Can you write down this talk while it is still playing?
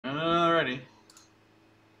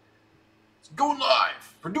Going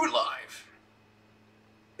live. We're doing live.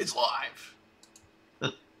 It's live.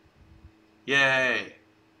 Yay.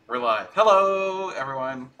 We're live. Hello,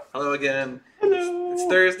 everyone. Hello again. Hello. It's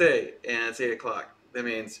Thursday, and it's 8 o'clock. That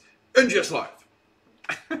means NGS live.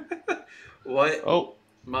 What? Oh,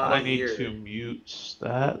 Model I need year? to mute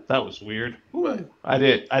that. That was weird. What? Ooh, I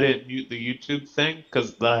didn't mute the YouTube thing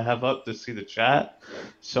because I have up to see the chat,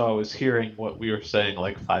 so I was hearing what we were saying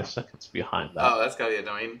like 5 seconds behind that. Oh, that's gotta be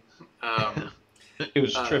annoying. It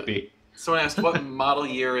was trippy. Someone asked, what model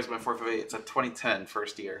year is my 458? It's a 2010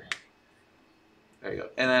 first year. There you go.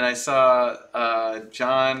 And then I saw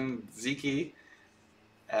John Zeke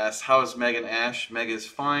asked, how is Meg and Ash? Meg is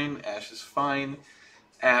fine. Ash is fine.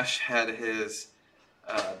 Ash had his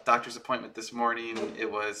doctor's appointment this morning.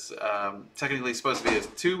 It was technically supposed to be a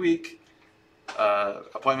 2-week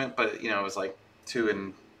appointment, but it was like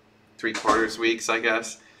 2 3/4 weeks, I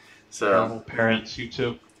guess. So Normal parents, you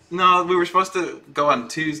two. No, we were supposed to go on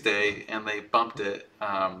Tuesday, and they bumped it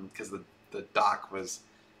because the doc was,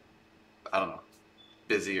 I don't know,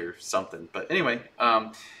 busy or something. But anyway,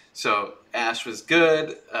 so Ash was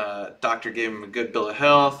good. Doctor gave him a good bill of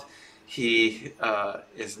health. He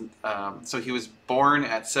so he was born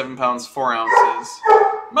at 7 pounds 4 ounces.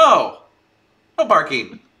 No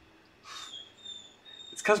barking.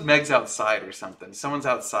 It's because Meg's outside or something. Someone's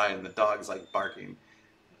outside and the dog's like barking.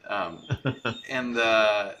 And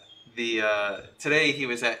today he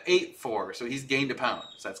was at 8.4, so he's gained a pound.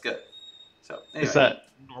 So that's good. So anyway. Is that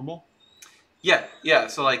normal? Yeah.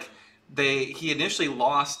 So like he initially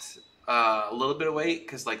lost a little bit of weight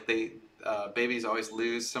because like babies always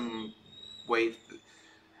lose some weight.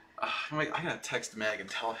 I'm like, I gotta text Meg and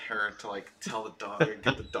tell her to like tell the dog or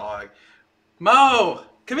get the dog. Mo,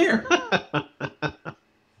 come here.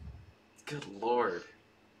 Good Lord.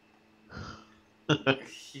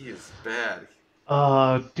 He is bad.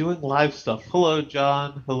 Doing live stuff. Hello,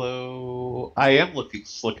 John. Hello. I am looking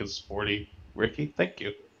slick and sporty, Ricky. Thank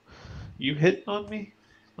you. You hitting on me?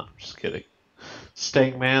 No, I'm just kidding.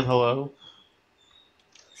 Staying man, hello.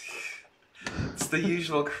 It's the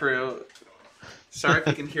usual crew. Sorry if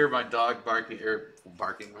you can hear my dog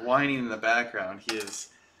whining in the background. He is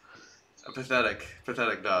a pathetic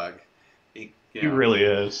dog. He really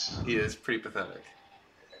is. He is pretty pathetic.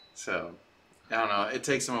 So, I don't know. It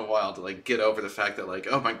takes him a while to like get over the fact that like,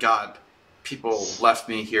 oh my God, people left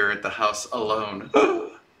me here at the house alone.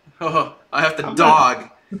 Oh, I have to dog.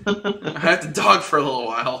 I have to dog for a little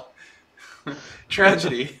while.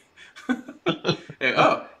 Tragedy.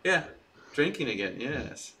 Oh yeah, drinking again.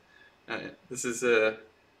 Yes. This is the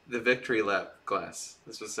victory lap glass.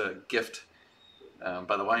 This was a gift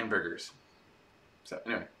by the Weinbergers. So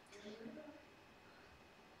anyway.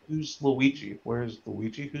 Who's Luigi? Where's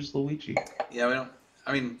Luigi? Who's Luigi? Yeah, we don't.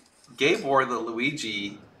 I mean, Gabe wore the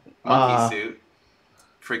Luigi monkey suit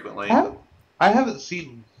frequently. I haven't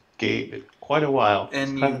seen Gabe in quite a while.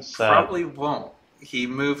 And you probably won't. He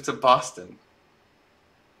moved to Boston.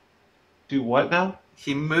 Do what now?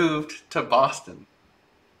 He moved to Boston.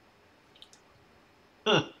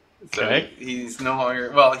 Huh. Okay. So he's no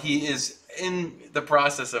longer. Well, he is in the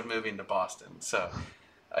process of moving to Boston. So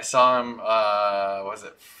I saw him. Was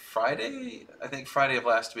it Friday? I think Friday of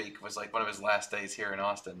last week was like one of his last days here in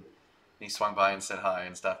Austin. And he swung by and said hi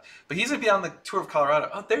and stuff. But he's gonna be on the tour of Colorado.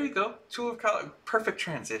 Oh, there you go. Tour of Colorado. Perfect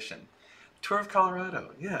transition. Tour of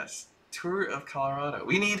Colorado. Yes. Tour of Colorado.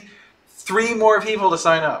 We need 3 more people to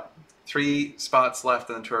sign up. 3 spots left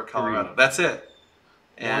in the Tour of Colorado. 3. That's it.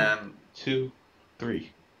 And 1, 2,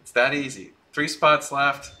 3. It's that easy. 3 spots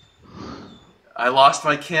left. I lost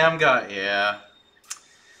my cam guy. Yeah.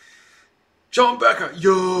 John Becker.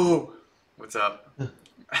 Yo. What's up?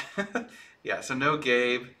 Yeah, so no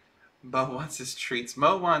Gabe. Mo wants his treats.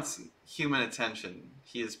 Mo wants human attention.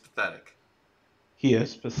 He is pathetic. He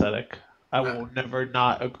is pathetic. I will never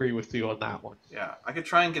not agree with you on that one. Yeah, I could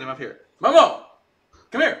try and get him up here. Momo!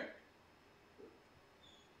 Come here!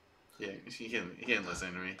 Yeah, he can't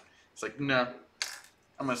listen to me. It's like, no.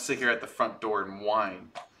 I'm going to sit here at the front door and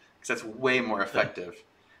whine. Because that's way more effective.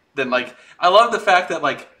 Than, like, I love the fact that,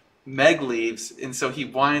 like, Meg leaves, and so he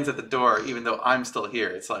whines at the door even though I'm still here.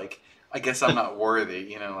 It's like, I guess I'm not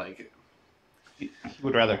worthy, like. He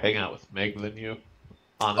would rather hang out with Meg than you,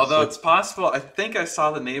 honestly. Although it's possible, I think I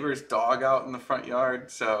saw the neighbor's dog out in the front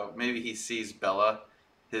yard, so maybe he sees Bella,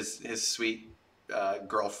 his sweet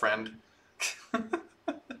girlfriend.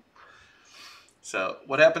 So,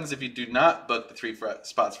 what happens if you do not book the 3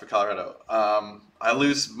 spots for Colorado? I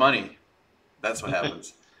lose money. That's what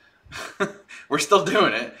happens. We're still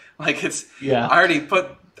doing it. Like Yeah.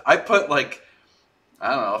 I put like, I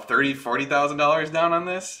don't know, $30,000-$40,000 down on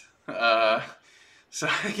this. So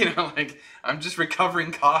like I'm just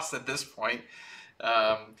recovering costs at this point.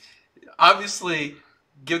 Um, Obviously,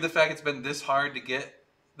 given the fact it's been this hard to get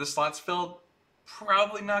the slots filled,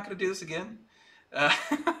 probably not going to do this again. Uh,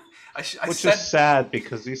 I Which is said, sad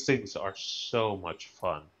because these things are so much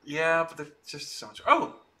fun. yeah, but they're just so much.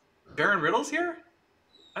 Oh, Baron Riddle's here?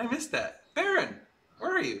 I missed that. Baron,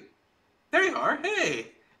 where are you? There you are. Hey,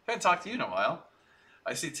 haven't talked to you in a while.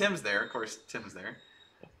 I see Tim's there. Of course, Tim's there.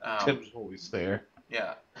 Tim's always there,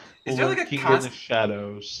 Yeah. Is there like a lurking in the constant?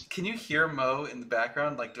 shadows. Can you hear Mo in the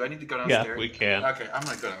background? Like, do I need to go Yeah, downstairs? we can. Okay, I'm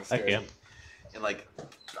gonna go I downstairs can. and like,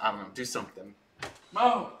 I don't know, do something.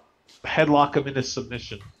 Mo. Headlock him into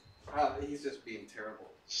submission. He's just being terrible.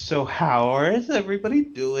 So how is everybody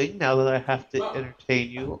doing now that I have to entertain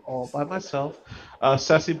you all by myself?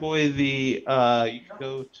 Sassy Boy, you can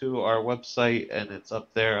go to our website and it's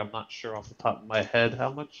up there. I'm not sure off the top of my head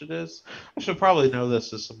how much it is. I should probably know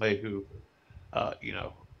this as somebody who,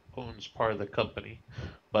 owns part of the company,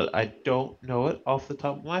 but I don't know it off the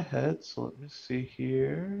top of my head. So let me see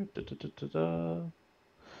here.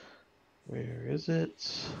 Where is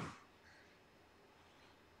it?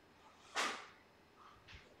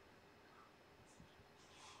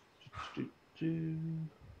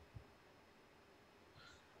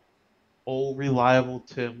 Old reliable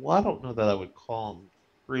Tim. Well, I don't know that I would call him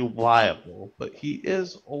reliable, but he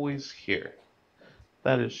is always here.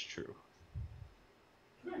 That is true.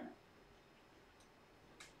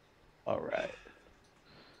 All right.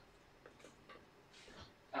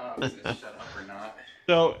 I don't know if he's gonna shut up or not.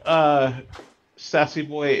 So, Sassy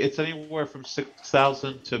Boy, it's anywhere from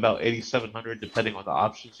 6,000 to about 8,700, depending on the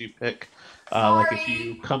options you pick. Like if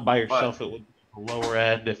you come by yourself, it would be the lower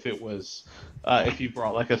end. If it was, if you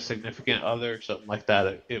brought like a significant other, something like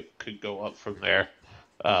that, it could go up from there.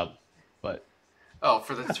 But Oh,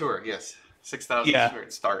 for the tour, yes, 6,000 yeah, is where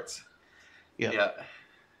it starts. yeah, Yeah,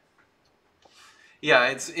 yeah.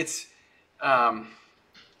 It's.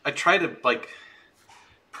 I try to like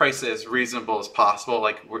price it as reasonable as possible.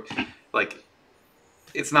 Like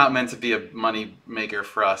it's not meant to be a money maker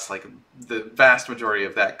for us. Like the vast majority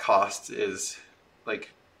of that cost is like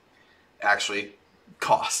actually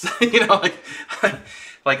cost.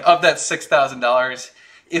 Like of that $6,000,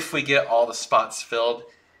 if we get all the spots filled,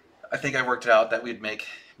 I think I worked it out that we'd make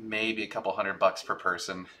maybe a couple $100 per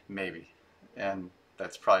person, maybe, and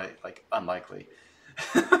that's probably like unlikely.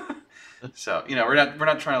 So we're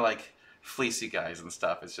not trying to like fleece you guys and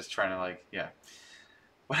stuff. It's just trying to like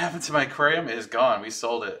What happened to my aquarium? It is gone. We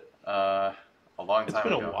sold it a long it's time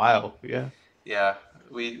been ago. a while. Yeah. Yeah,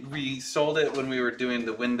 we sold it when we were doing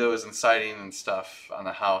the windows and siding and stuff on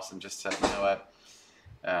the house, and just said, you know what?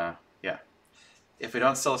 Yeah, if we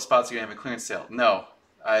don't sell the spots, you're gonna have a clearance sale. No,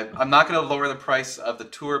 I'm not gonna lower the price of the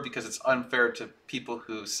tour because it's unfair to people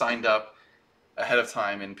who signed up ahead of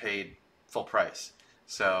time and paid full price.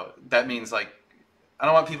 So that means like I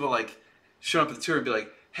don't want people like showing up at the tour and be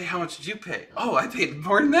like, hey, how much did you pay? Oh, I paid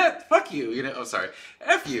more than that. Fuck you. Oh, sorry.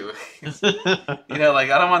 F you. Like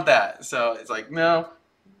I don't want that. So it's like, no.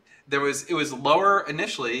 It was lower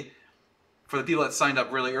initially for the people that signed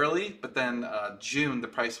up really early, but then June the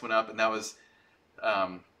price went up, and that was,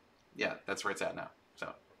 that's where it's at now.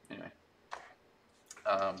 So anyway,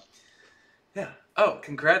 yeah. Oh,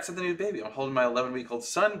 congrats on the new baby. I'm holding my 11-week-old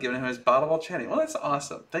son, giving him his bottle while chatting. Well, that's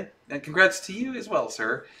awesome. And congrats to you as well,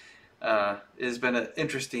 sir. It has been an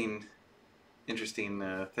interesting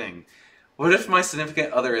thing. What if my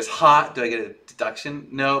significant other is hot? Do I get a deduction?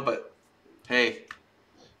 No, but hey,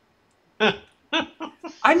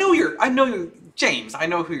 I know you, James. I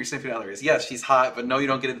know who your significant other is. Yes, she's hot, but no, you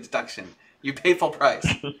don't get a deduction. You pay full price.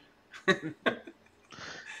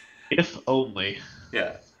 If only.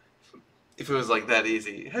 Yeah. If it was like that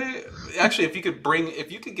easy. Hey, actually, if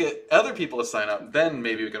you could get other people to sign up, then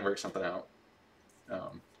maybe we can work something out.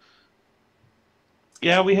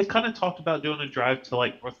 Yeah, we had kind of talked about doing a drive to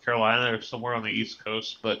like North Carolina or somewhere on the East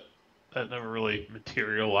Coast, but that never really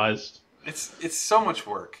materialized. It's so much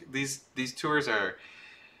work. These tours are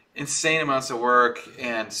insane amounts of work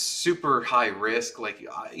and super high risk. Like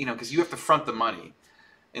because you have to front the money,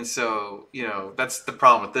 and so that's the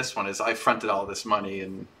problem with this one is I fronted all this money,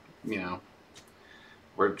 and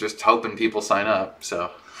we're just hoping people sign up.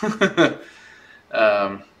 So.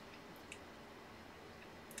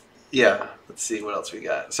 Yeah, let's see what else we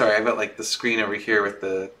got. Sorry, I've got like the screen over here with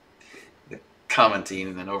the commenting,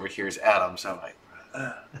 and then over here is Adam. So I'm like,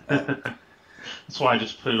 That's why I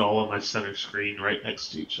just put it all on my center screen right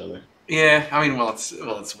next to each other. Yeah, I mean,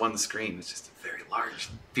 it's one screen. It's just a very large,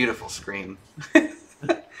 beautiful screen.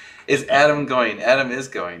 Is Adam going? Adam is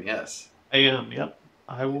going. Yes. I am. Yep.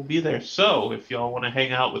 I will be there. So if y'all want to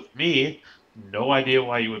hang out with me, No idea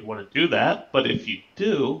why you would want to do that, but if you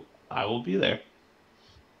do, I will be there.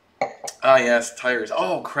 Ah, yes, tires.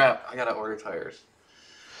 Oh crap! I gotta order tires.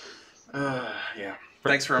 Yeah.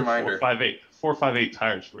 Thanks for a The reminder. 458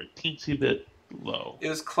 tires were a teensy bit low. It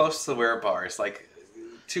was close to the wear bars, like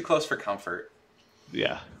too close for comfort.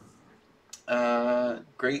 Yeah.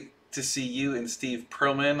 Great to see you and Steve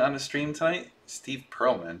Perlman on the stream tonight. Steve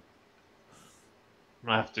Perlman. I'm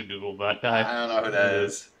gonna have to Google that guy. I don't know who See who that it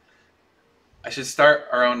is. I should start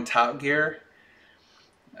our own Top Gear.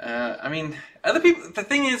 I mean, other people. The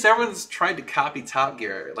thing is, everyone's tried to copy Top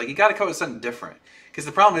Gear. Like, you got to come up with something different. Because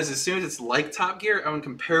the problem is, as soon as it's like Top Gear, everyone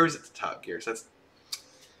compares it to Top Gear. So that's,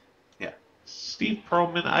 yeah. Steve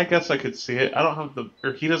Perlman, I guess I could see it. I don't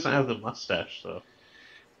have he doesn't have the mustache, though.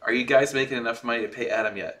 Are you guys making enough money to pay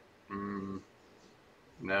Adam yet?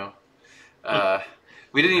 No.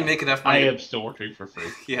 We didn't even make enough I money. am still working for free.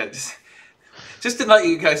 Yeah, just to let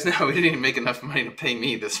you guys know, we didn't even make enough money to pay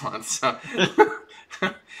me this month. So,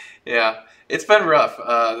 yeah, it's been rough.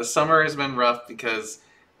 The summer has been rough because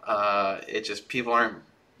it just people aren't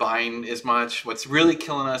buying as much. What's really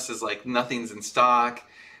killing us is like nothing's in stock.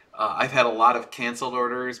 I've had a lot of canceled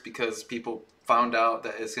orders because people found out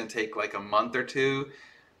that it's going to take like a month or two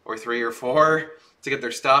or 3 or 4 to get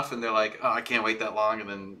their stuff, and they're like, "Oh, I can't wait that long," and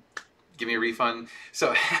then give me a refund.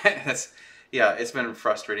 So that's yeah, it's been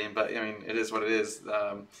frustrating, but I mean, it is what it is.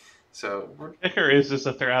 So The kicker is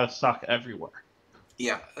that they're out of stock everywhere.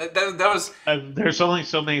 yeah, that was There's only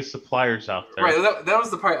so many suppliers out there. right. That was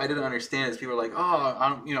the part I didn't understand. Is people were like,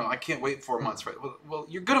 "Oh, I can't wait 4 months." Right? Well,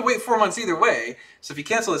 you're gonna wait 4 months either way. So if you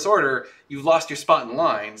cancel this order, you've lost your spot in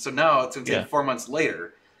line. So now it's gonna take 4 months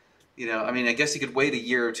later. I mean, I guess you could wait a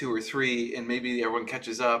year or 2 or 3, and maybe everyone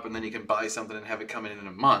catches up, and then you can buy something and have it come in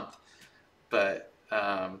a month. But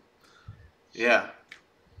yeah.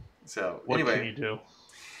 So What anyway, can you do?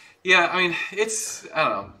 yeah. I mean, I don't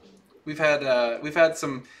know. We've had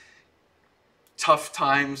some tough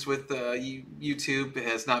times with YouTube. It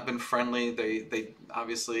has not been friendly. They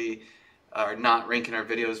obviously are not ranking our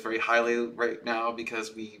videos very highly right now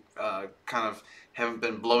because we kind of haven't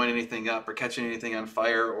been blowing anything up or catching anything on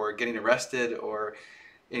fire or getting arrested or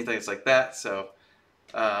anything that's like that. So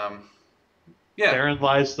yeah. Therein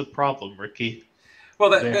lies the problem, Ricky. Well,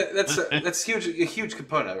 that's huge, a huge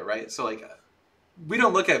component of it, right? So like, we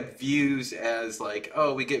don't look at views as like,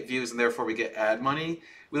 oh, we get views and therefore we get ad money.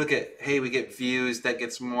 We look at, hey, we get views that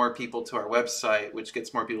gets more people to our website, which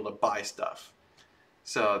gets more people to buy stuff.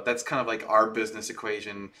 So that's kind of like our business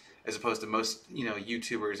equation, as opposed to most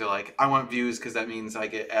YouTubers are like, I want views because that means I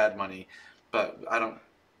get ad money, but I don't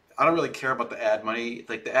really care about the ad money.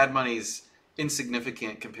 Like, the ad money is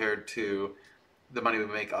insignificant compared to the money we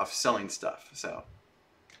make off selling stuff. So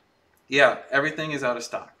yeah, everything is out of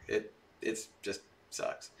stock. It's just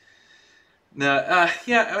sucks. No,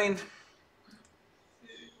 yeah, I mean,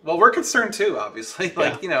 well, we're concerned too, obviously.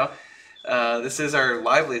 Like, this is our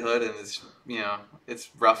livelihood, and it's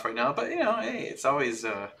rough right now. But hey, it's always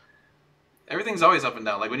everything's always up and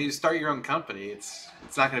down. Like, when you start your own company, it's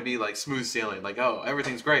not going to be like smooth sailing. Like, oh,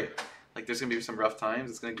 everything's great. Like, there's going to be some rough times.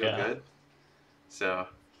 It's going to go good. So,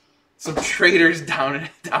 some traders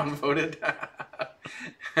downvoted.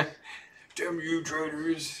 Damn you,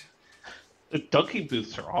 traders. The dunking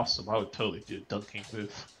booths are awesome. I would totally do a dunking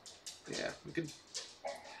booth. Yeah, we could.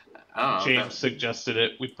 I don't know. James suggested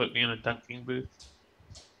it. We put me in a dunking booth.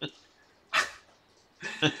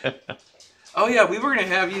 Oh yeah, we were gonna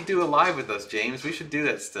have you do a live with us, James. We should do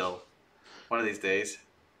that still, one of these days.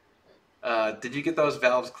 Did you get those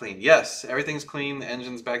valves clean? Yes, everything's clean. The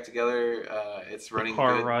engine's back together. It's running the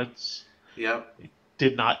car good. runs. Yep.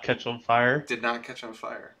 Did not catch on fire. Did not catch on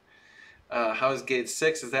fire. How is Gate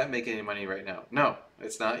 6? Does that make any money right now? No,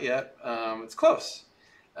 it's not yet. It's close.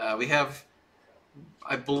 I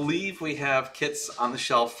believe we have kits on the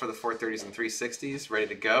shelf for the 430s and 360s ready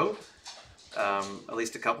to go. At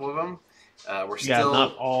least a couple of them. We're still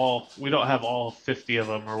not all. We don't have all 50 of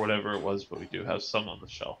them or whatever it was, but we do have some on the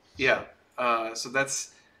shelf. Yeah. So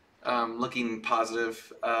that's looking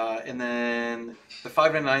positive. And then the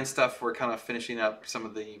 599 stuff, we're kind of finishing up some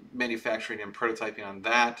of the manufacturing and prototyping on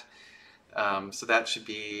that. So that should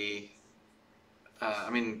be.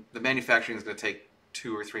 The manufacturing is going to take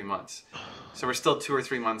 2 or 3 months. So we're still 2 or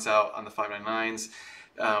 3 months out on the 599s.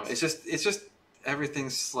 It's just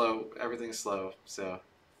everything's slow. Everything's slow. So.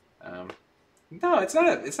 No, it's not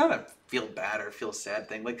a feel bad or feel sad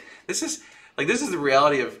thing. Like, this is the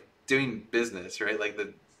reality of doing business, right? Like,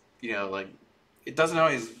 it doesn't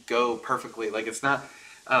always go perfectly. Like, it's not.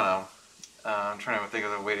 I don't know. I'm trying to think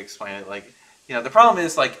of a way to explain it. Like, the problem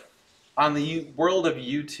is, like, on the world of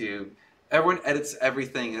YouTube, everyone edits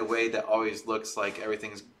everything in a way that always looks like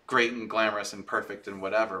everything's great and glamorous and perfect and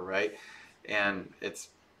whatever, right? And it's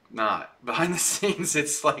not. Behind the scenes,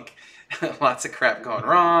 it's like lots of crap going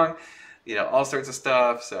wrong, all sorts of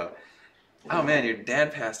stuff. So, oh man, your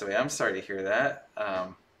dad passed away. I'm sorry to hear that.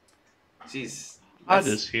 Geez, Todd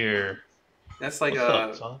is here. That's like What's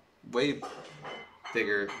up, Todd? way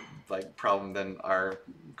bigger problem than our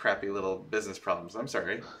crappy little business problems. I'm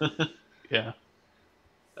sorry. Yeah.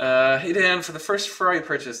 Hey Dan, for the first Ferrari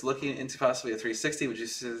purchase, looking into possibly a 360, would you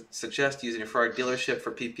suggest using a Ferrari dealership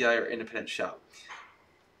for PPI or independent shop?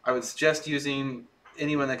 I would suggest using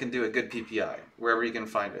anyone that can do a good PPI, wherever you can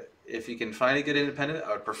find it. If you can find a good independent,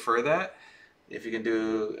 I would prefer that. If you can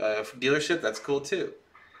do a dealership, that's cool too.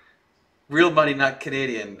 Real money, not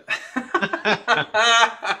Canadian.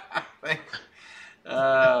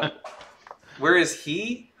 Where is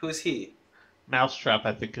he? Who's he? Mousetrap,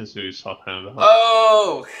 I think, is who he's talking about.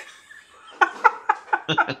 Oh!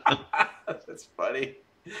 That's funny.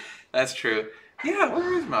 That's true. Yeah,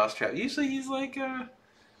 where is Mousetrap? Usually he's like, We're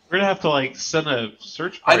gonna have to, send a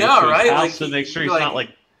search party I know, to his right? house to make sure he's not,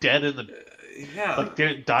 dead in the... yeah.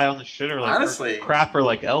 Didn't die on the shit or, honestly, or crapper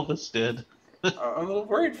like Elvis did. I'm a little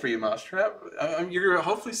worried for you, Mousetrap. You're going to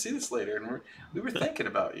hopefully see this later, and we were thinking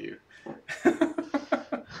about you.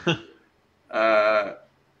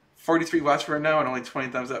 43 watching right now and only 20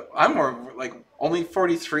 thumbs up. I'm more only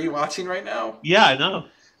 43 watching right now. Yeah, I know.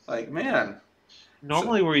 Man.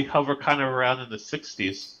 Normally we hover kind of around in the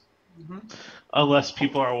 60s. Mm-hmm. Unless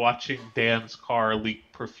people are watching Dan's car leak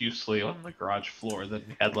profusely on the garage floor, then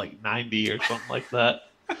we had 90 or something like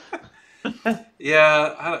that.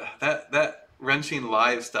 Yeah, that wrenching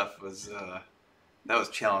live stuff was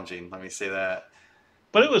challenging. Let me say that.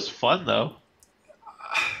 But it was fun though.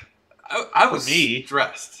 I was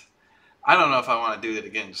stressed. I don't know if I want to do that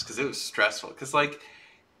again, just because it was stressful. Because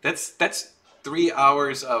that's 3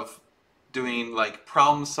 hours of doing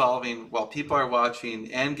problem solving while people are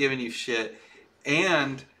watching and giving you shit,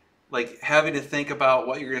 and having to think about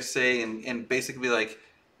what you're gonna say and basically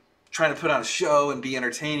trying to put on a show and be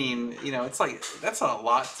entertaining. It's that's a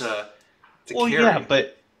lot to carry. Yeah,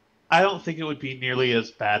 but I don't think it would be nearly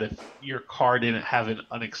as bad if your car didn't have an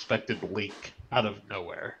unexpected leak out of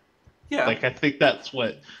nowhere. Yeah. I think that's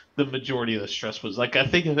what the majority of the stress was. I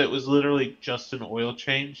think if it was literally just an oil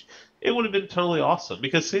change, it would have been totally awesome.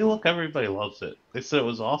 Because, see, look, everybody loves it. They said it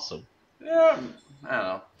was awesome. Yeah, I don't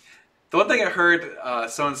know. The one thing I heard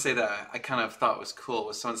someone say that I kind of thought was cool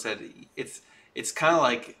was someone said it's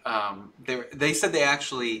kind of they said they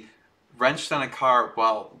actually wrenched on a car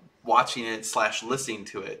while watching it / listening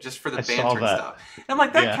to it just for the banter and stuff. And I'm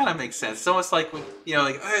like, that kind of makes sense. It's almost like when,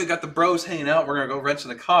 oh, got the bros hanging out, we're going to go wrench in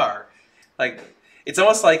the car. It's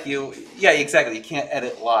almost like yeah, exactly. You can't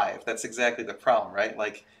edit live. That's exactly the problem, right?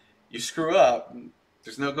 You screw up,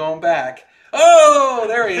 there's no going back. Oh,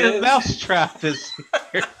 there he is. The Mousetrap is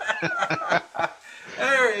here.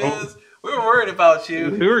 There he is. We were worried about you.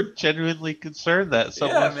 We were genuinely concerned that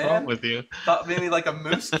something was wrong with you. Thought maybe a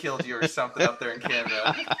moose killed you or something up there in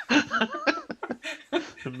Canada.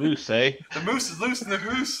 The moose, eh? The moose is loose in the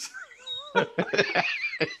hoose.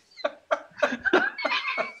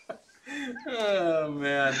 Oh,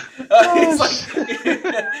 man. He's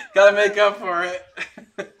gotta make up for it.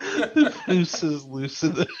 The moose is loose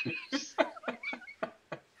in the hoose.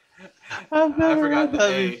 I forgot the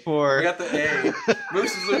A. Before. I forgot the A.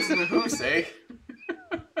 Moose is loose in the hoose, eh?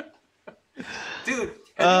 Dude,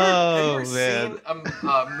 have you ever seen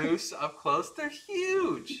a moose up close? They're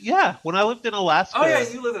huge. Yeah, when I lived in Alaska. Oh, yeah,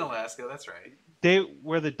 you live in Alaska. That's right.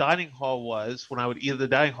 Where the dining hall was, when I would eat at the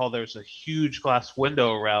dining hall, there was a huge glass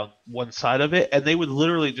window around one side of it, and they would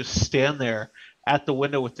literally just stand there at the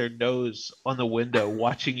window with their nose on the window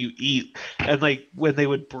watching you eat. And when they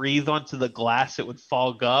would breathe onto the glass, it would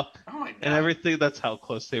fog up. Oh my God. And everything. That's how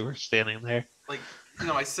close they were standing there.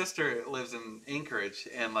 My sister lives in Anchorage,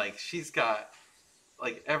 and she's got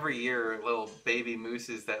every year little baby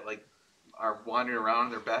mooses that are wandering around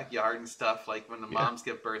in their backyard and stuff when the moms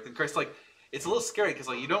give birth. And of course it's a little scary because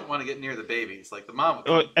you don't want to get near the babies. The mom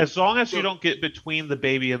will as long as you don't get between the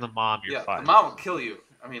baby and the mom, you're fine. The mom will kill you.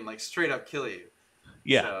 I mean, straight up kill you.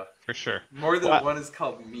 Yeah, so, for sure. More than one is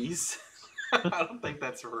called meese. I don't think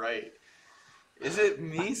that's right. Is it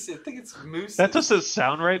meese? I think it's moose. That doesn't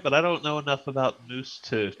sound right, but I don't know enough about moose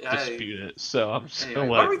to dispute it. So I'm just going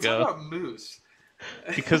to let it go. Why are we talking about moose?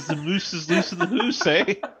 Because the moose is loose in the hoose,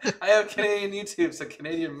 eh? I have Canadian YouTube, so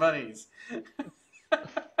Canadian monies.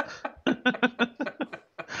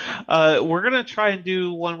 We're going to try and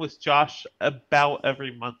do one with Josh about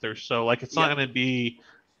every month or so. It's not going to be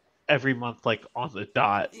every month, like on the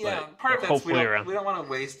dot. Yeah, But part of that's hopefully around we don't want to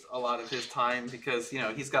waste a lot of his time because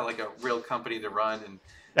he's got like a real company to run and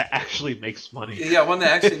that actually makes money. yeah, one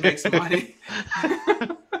that actually makes money.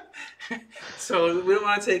 So we don't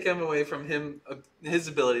want to take him away from his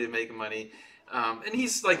ability to make money. And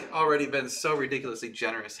he's like already been so ridiculously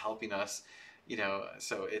generous helping us,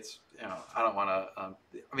 So it's I don't want to.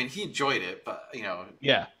 I mean, he enjoyed it, but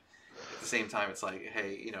Yeah. at the same time, it's like,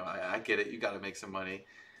 hey, I get it. You got to make some money.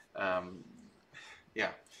 Um,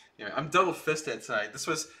 yeah, I'm double fisted tonight.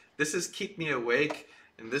 This is keep me awake,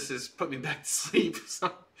 and this is put me back to sleep. So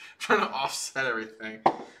I'm trying to offset everything.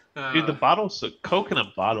 Dude, the Coke in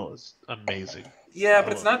a bottle is amazing. Yeah,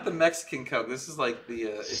 but it's not the Mexican Coke. This is like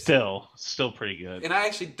the still pretty good. And I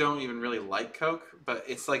actually don't even really like Coke, but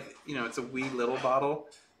it's like it's a wee little bottle,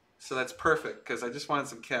 so that's perfect because I just wanted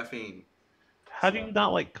some caffeine. How do you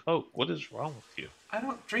not like Coke? What is wrong with you? I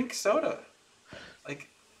don't drink soda. Like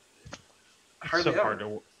hardly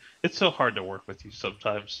ever. It's so hard to work with you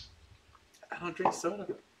sometimes. I don't drink soda.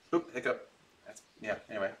 Oop, hiccup.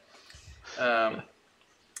 Anyway.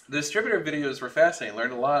 The distributor videos were fascinating.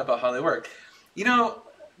 Learned a lot about how they work.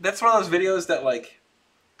 That's one of those videos that like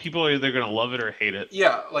people are either gonna love it or hate it.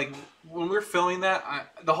 Yeah, like when we're filming that,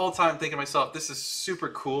 the whole time thinking to myself, this is super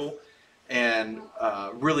cool and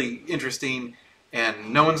really interesting,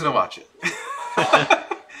 and no one's gonna watch it.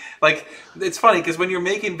 Like it's funny because when you're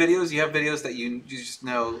making videos, you have videos that you just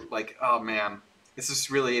know, like, oh man, this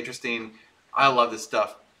is really interesting. I love this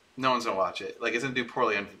stuff. No one's gonna watch it. Like it's gonna do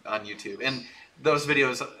poorly on YouTube. And those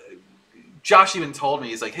videos, Josh even told me,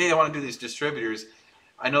 he's like, hey, I want to do these distributors.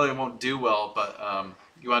 I know they won't do well, but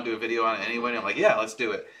you want to do a video on it anyway? And I'm like, yeah, let's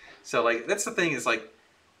do it. So like that's the thing is like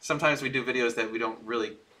sometimes we do videos that we don't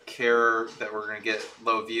really care that we're gonna get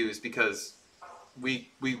low views because we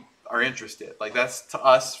are interested. Like that's to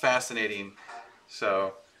us fascinating.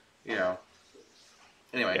 So,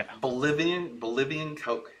 Anyway, yeah. Bolivian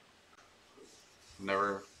Coke.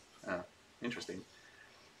 Never interesting.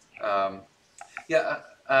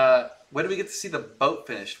 When do we get to see the boat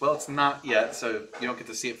finished? Well, it's not yet, so you don't get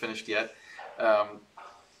to see it finished yet.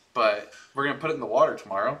 But we're gonna put it in the water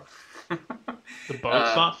tomorrow. The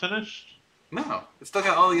boat's not finished? No, it's still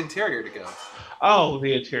got all the interior to go. Oh,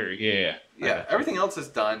 the interior, yeah. Everything else is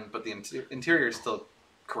done, but the interior is still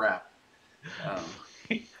crap.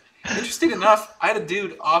 Interesting enough, I had a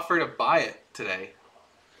dude offer to buy it today.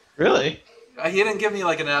 Really? He didn't give me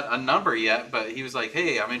like a number yet, but he was like,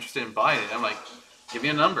 "Hey, I'm interested in buying it." I'm like, "Give me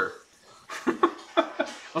a number."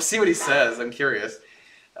 We'll see what he says. I'm curious.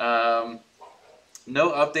 No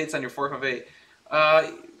updates on your 458.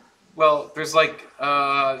 Well, there's like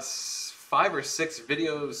 5 or 6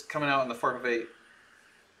 videos coming out in the 458.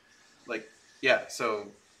 Like, yeah, so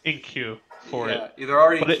in queue for it. Yeah, they're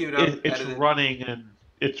already queued up. It's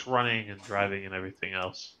running and driving and everything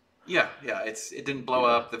else. Yeah, it didn't blow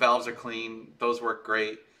up. The valves are clean. Those work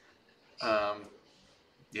great.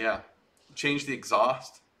 Changed the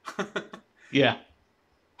exhaust. Yeah.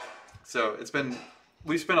 So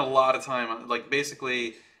we've spent a lot of time on, like,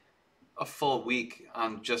 basically a full week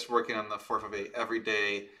on just working on the 458 every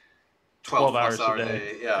day, 12 hours a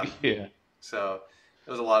day. Yeah. Yeah. So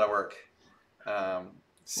it was a lot of work.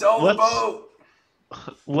 Sell the boat.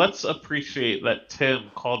 Let's appreciate that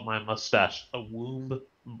Tim called my mustache a womb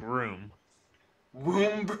broom.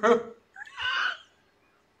 Womb broom?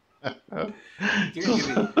 You're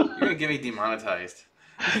gonna get me demonetized.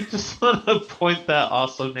 I just want to point that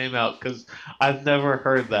awesome name out because I've never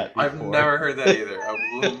heard that before. I've never heard that either. A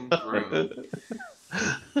womb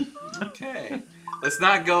broom. Okay. Let's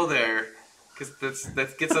not go there because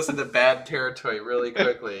that gets us into bad territory really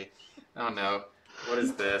quickly. Oh no. What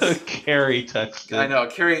is this? Carrie texted. I know.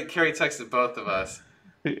 Carrie texted both of us.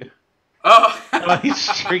 Yeah. Oh! He's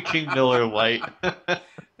drinking Miller Lite.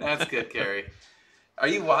 That's good, Carrie. Are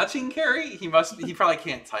you watching, Carrie? He probably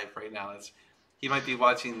can't type right now. He might be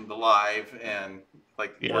watching the live and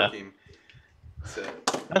working. So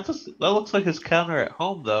that looks like his counter at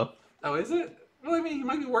home, though. Oh, is it? Well, I mean, he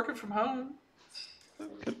might be working from home.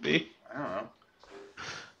 Could be. I don't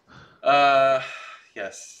know.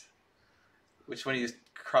 Yes. Which one used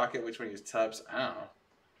Crockett? Which one used Tubbs? I don't know.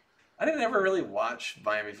 I didn't ever really watch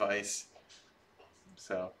Miami Vice.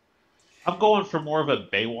 So I'm going for more of a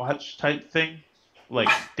Baywatch type thing, like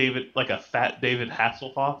a fat David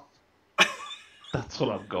Hasselhoff. That's what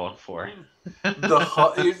I'm going for. The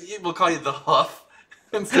Huff. We'll call you the Huff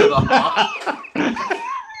instead of the Huff.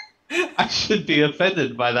 I should be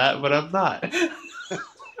offended by that, but I'm not.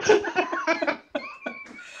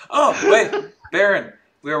 Oh, wait, Baron.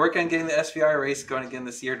 We are working on getting the SVR race going again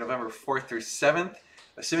this year, November 4th through 7th.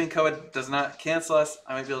 Assuming COVID does not cancel us,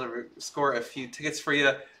 I might be able to score a few tickets for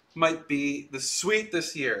you. Might be the suite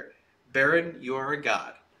this year. Baron, you are a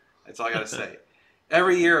god. That's all I gotta say.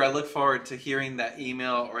 Every year, I look forward to hearing that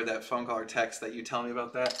email or that phone call or text that you tell me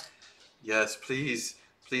about that. Yes, please,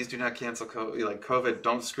 please do not cancel COVID. Like COVID,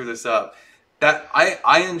 don't screw this up. That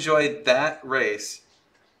I enjoyed that race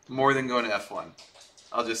more than going to F1.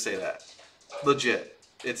 I'll just say that. Legit,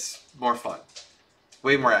 it's more fun,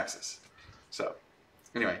 way more access. So,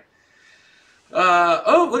 anyway.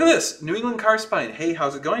 Oh, look at this. New England Car Spine. Hey,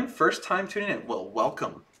 how's it going? First time tuning in. Well,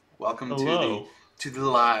 welcome. Welcome Hello. to the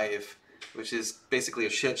live, which is basically a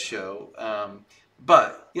shit show.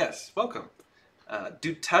 But yes, welcome.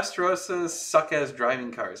 Do Testarossas suck as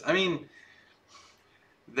driving cars? I mean,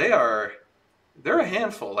 they're a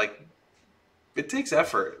handful. Like, it takes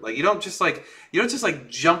effort. Like, you don't just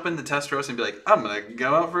jump into Testarossa and be like, I'm gonna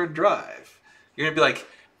go out for a drive. You're gonna be like,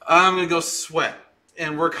 I'm gonna go sweat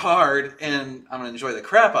and work hard, and I'm gonna enjoy the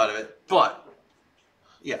crap out of it. But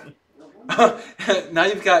yeah, now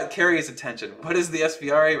you've got Carrie's attention. What is the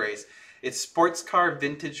SVRA race? It's Sports Car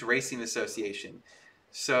Vintage Racing Association.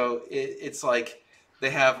 So it's like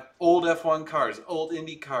they have old F1 cars, old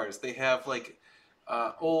Indy cars. They have like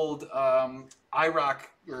old IROC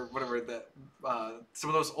or whatever that some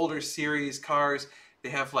of those older series cars. They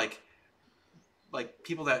have like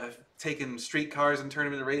people that have taken street cars and turned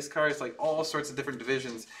them into race cars, like all sorts of different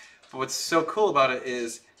divisions. But what's so cool about it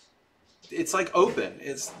is it's like open.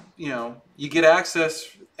 It's, you get access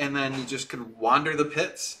and then you just can wander the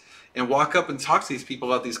pits and walk up and talk to these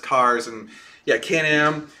people about these cars and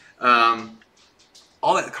Can-Am,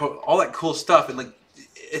 all that cool stuff. And like,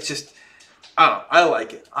 it's just, I don't know, I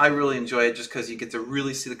like it. I really enjoy it just because you get to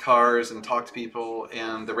really see the cars and talk to people,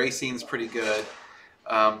 and the racing's pretty good.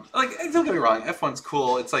 Like, don't get me wrong, F1's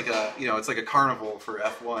cool. It's like a carnival for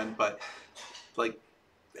F1, but like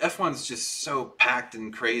F1's just so packed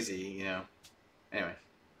and crazy, Anyway,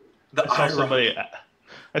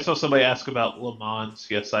 I saw somebody ask about Le Mans.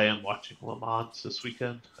 Yes, I am watching Le Mans this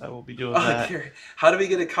weekend. I will be doing that. How do we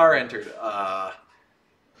get a car entered?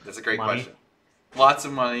 That's a great question. Lots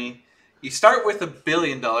of money. You start with $1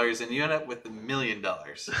 billion and you end up with $1 million.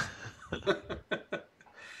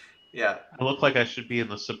 Yeah. I look like I should be in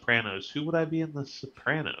The Sopranos. Who would I be in The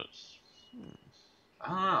Sopranos?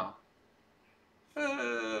 I don't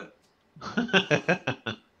know.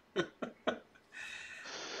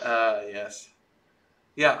 Yes.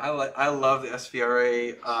 Yeah, I love the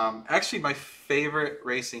SVRA. Actually, my favorite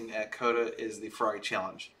racing at COTA is the Ferrari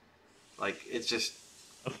Challenge. Like, it's just...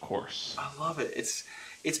 Of course. I love it.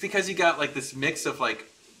 It's because you got like this mix of like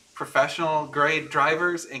professional grade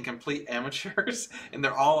drivers and complete amateurs, and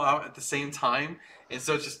they're all out at the same time, and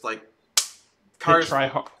so it's just like cars.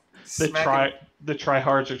 The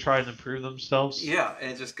tryhards are trying to improve themselves. Yeah,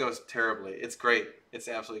 and it just goes terribly. It's great. It's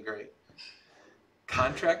absolutely great.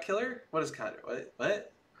 Contract killer? What is contract?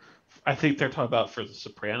 What? I think they're talking about for The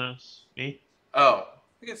Sopranos. Me? Oh,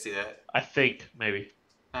 I can see that. I think maybe.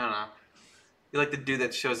 I don't know. You like the dude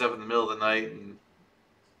that shows up in the middle of the night and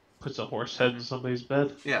puts a horse head in somebody's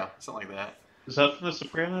bed? Yeah, something like that. Is that from The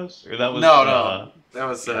Sopranos? Or that was No. That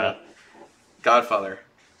was Godfather.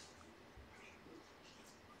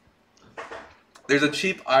 There's a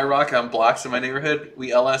cheap IROC on blocks in my neighborhood.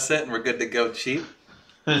 We LS it and we're good to go cheap.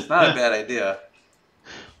 It's not a bad idea.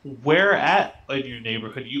 Where at in your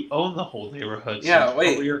neighborhood? You own the whole neighborhood. Yeah, so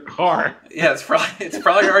wait. Your car. Yeah, it's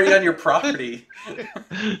probably already on your property.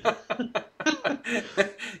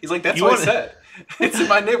 He's like, that's what I said. It's in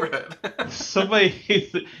my neighborhood.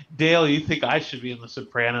 Dale, you think I should be in The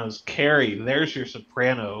Sopranos? Carrie, there's your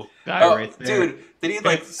Soprano guy right there. Dude, they need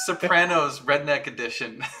like Sopranos Redneck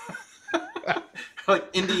Edition. Like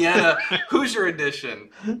Indiana Hoosier Edition.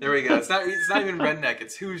 There we go. It's not even redneck.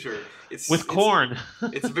 It's Hoosier. It's with corn.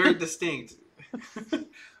 It's very distinct.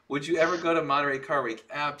 Would you ever go to Monterey Car Week?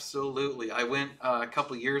 Absolutely. I went a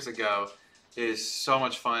couple years ago. It is so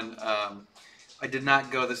much fun. I did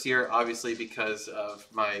not go this year, obviously, because of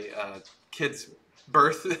my kid's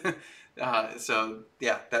birth. So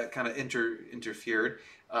yeah, that kind of interfered.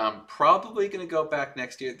 Probably going to go back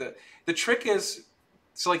next year. The trick is.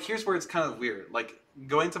 So, like, here's where it's kind of weird. Like,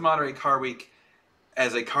 going to Monterey Car Week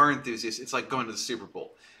as a car enthusiast, it's like going to the Super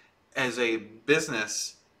Bowl. As a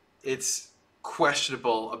business, it's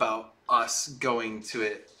questionable about us going to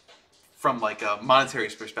it from, like, a monetary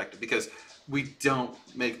perspective because we don't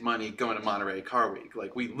make money going to Monterey Car Week.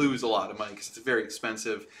 Like, we lose a lot of money because it's very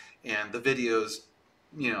expensive, and the videos,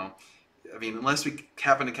 I mean, unless we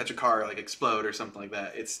happen to catch a car like explode or something like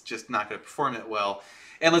that, it's just not going to perform it well.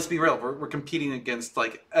 And let's be real, we're competing against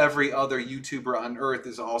like every other YouTuber on Earth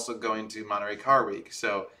is also going to Monterey Car Week,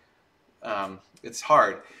 so it's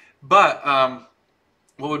hard. But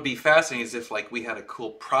what would be fascinating is if like we had a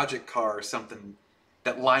cool project car or something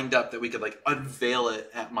that lined up that we could like unveil it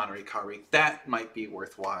at Monterey Car Week. That might be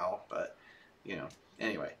worthwhile, but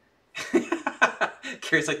anyway.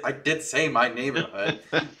 Curious, like I did say my neighborhood.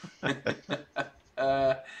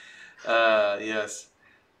 uh, yes.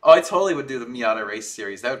 Oh, I totally would do the Miata race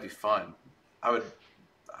series. That would be fun. I would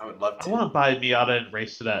love I to. want to buy a Miata and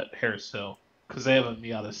race it at Harris Hill because they have a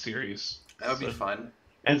Miata series. That would be So, fun.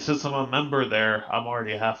 and since I'm a member there, I'm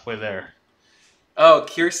already halfway there. Oh,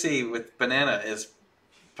 Kiersey with Banana is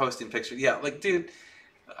posting pictures. Yeah, like, dude,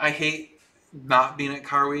 I hate not being at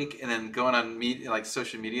Car Week and then going on like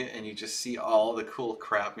social media and you just see all the cool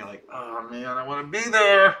crap and you're like, oh man, I want to be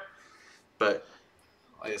there. But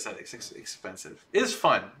like I said, it's expensive. It is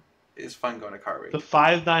fun. It is fun going to Car The Week.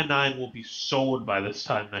 599 will be sold by this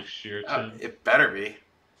time next year, Tim. It better be.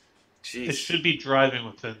 Jeez. It should be driving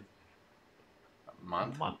within a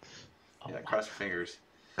month. A month. Cross your fingers.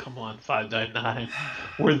 Come on, 599.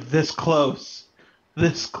 We're this close.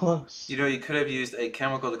 This close. You could have used a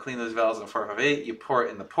chemical to clean those valves in 458. You pour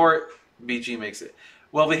it in the port. BG makes it.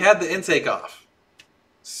 Well, we had the intake off.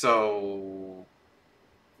 So,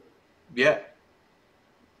 yeah.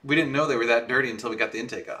 We didn't know they were that dirty until we got the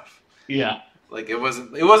intake off. Yeah. Like, it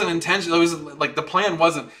wasn't intentional. It was like the plan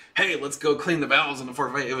wasn't, hey, let's go clean the valves in the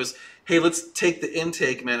 458. It was, hey, let's take the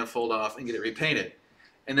intake manifold off and get it repainted.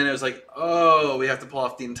 And then it was like, oh, we have to pull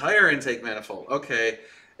off the entire intake manifold. Okay.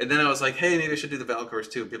 And then I was like, hey, maybe I should do the valve covers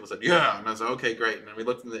too. And people said, yeah. And I was like, okay, great. And then we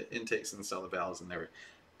looked in the intakes and saw the valves, and they were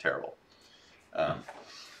terrible.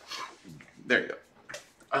 There you go.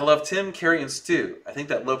 I love Tim, Carrie, and Stu. I think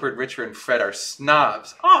that Lopert, Richard, and Fred are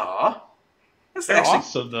snobs. Aw. They're actually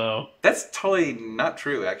awesome, though. That's totally not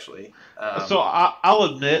true, actually. So I'll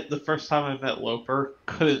admit, the first time I met Loper,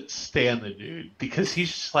 couldn't stand the dude because he's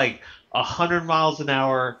just like 100 miles an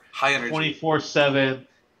hour, high energy, 24/7,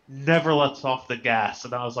 never lets off the gas,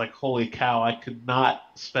 and I was like, holy cow, I could not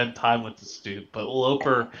spend time with this dude. But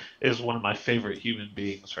Loper is one of my favorite human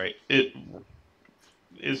beings, right? It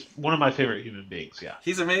is one of my favorite human beings. Yeah,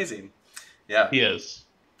 he's amazing. Yeah, he is.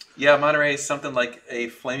 Yeah, Monterey is something like a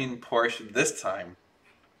flaming Porsche this time.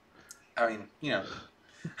 I mean,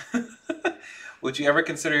 Would you ever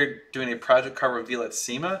consider doing a project car reveal at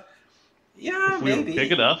SEMA? Yeah, if we maybe. Were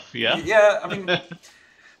big enough, yeah. Yeah, I mean,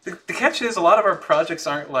 the catch is a lot of our projects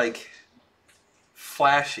aren't like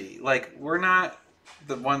flashy. Like, we're not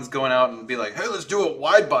the ones going out and be like, hey, let's do a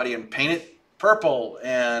wide body and paint it purple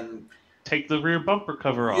and take the rear bumper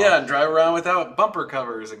cover off. Yeah, and drive around without bumper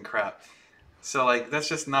covers and crap. So, like, that's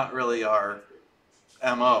just not really our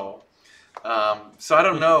MO. So I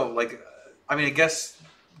don't know. Like, I mean, I guess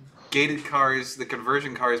gated cars, the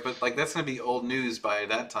conversion cars, but, like, that's going to be old news by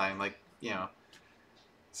that time. Like,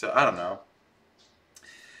 So I don't know.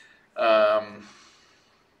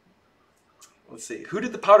 Let's see. Who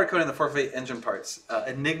did the powder coating in the 458 engine parts?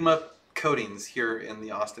 Enigma Coatings here in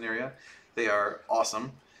the Austin area. They are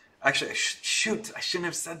awesome. Actually, shoot, I shouldn't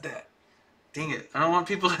have said that. Dang it. I don't want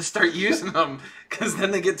people to start using them because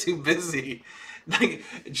then they get too busy. Like,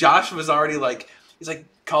 Josh was already like, he's like,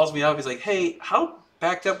 calls me up. He's like, hey, how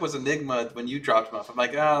backed up was Enigma when you dropped them off? I'm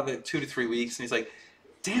like, they're 2 to 3 weeks. And he's like,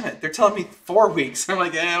 damn it, they're telling me 4 weeks. I'm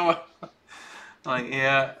like, yeah. Well. I'm like,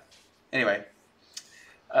 yeah. Anyway.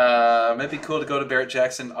 It'd be cool to go to Barrett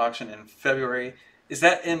Jackson auction in February. Is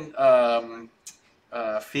that in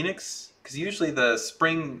Phoenix? Because usually the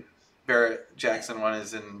spring Barrett Jackson one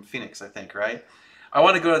is in Phoenix, I think, right? I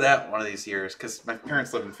want to go to that one of these years because my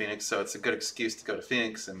parents live in Phoenix, so it's a good excuse to go to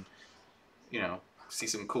Phoenix and, see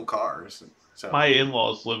some cool cars. So my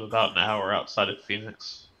in-laws live about an hour outside of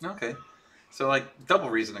Phoenix. Okay. So, like, double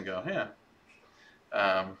reason to go, yeah.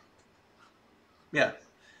 Yeah.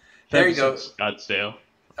 There you go. Scottsdale.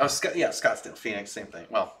 Oh, Scottsdale, Phoenix, same thing.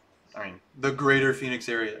 Well, I mean, the greater Phoenix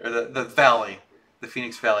area, or the valley, the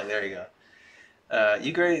Phoenix Valley, there you go.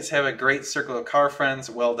 You guys have a great circle of car friends.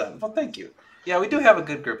 Well done. Well, thank you. Yeah, we do have a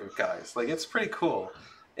good group of guys. Like, it's pretty cool.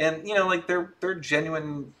 And, like, they're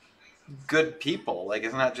genuine good people. Like,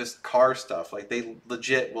 it's not just car stuff. Like, they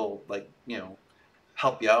legit will, like,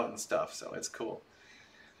 help you out and stuff. So it's cool.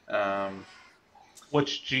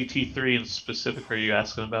 Which GT3 in specific are you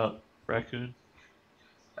asking about, Raccoon?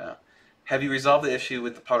 Have you resolved the issue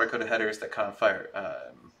with the powder-coated headers that caught on fire?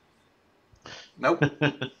 Nope.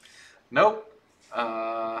 Nope.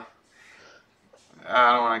 I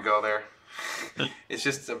don't want to go there. It's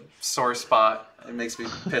just a sore spot. It makes me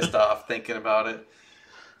pissed off thinking about it.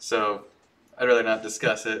 So I'd rather not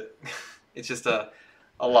discuss it. It's just a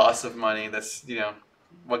loss of money. That's,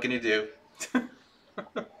 what can you do? Tell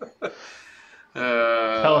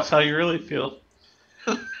uh, us how you really feel.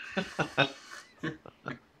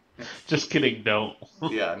 Just kidding, don't.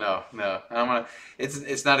 yeah, no. I don't want to.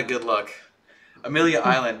 It's not a good look. Amelia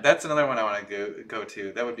Island. That's another one I want to go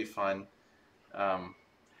to. That would be fun. Um,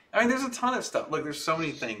 I mean, there's a ton of stuff. Look, there's so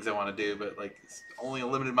many things I want to do, but like it's only a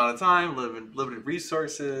limited amount of time, limited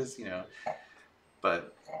resources,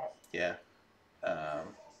 But yeah,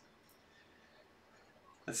 um,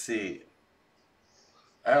 let's see.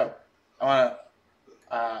 Oh, I want to.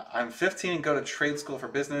 I'm 15 and go to trade school for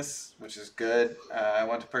business, which is good. I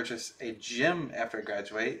want to purchase a gym after I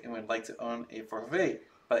graduate and would like to own a 458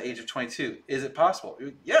 by the age of 22. Is it possible?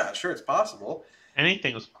 Yeah, sure, it's possible.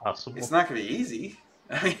 Anything is It's possible. not going to be easy.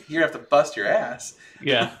 I mean, you're going to have to bust your ass.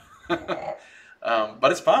 Yeah.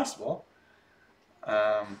 But it's possible.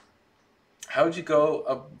 Um, how would you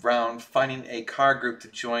go around finding a car group to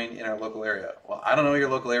join in our local area? Well, I don't know your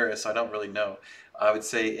local area, so I don't really know. I would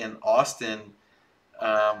say in Austin,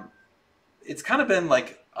 um, it's kind of been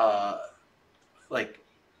like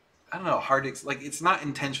I don't know, hard to like. It's not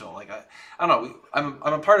intentional. Like I don't know.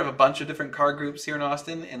 I'm a part of a bunch of different car groups here in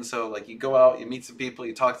Austin, and so like you go out, you meet some people,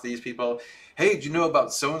 you talk to these people. Hey, do you know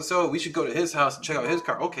about so and so? We should go to his house and check out his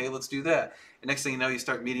car. Okay, let's do that. And next thing you know, you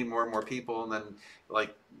start meeting more and more people, and then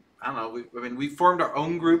like I don't know. We formed our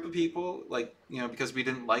own group of people, like because we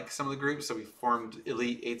didn't like some of the groups, so we formed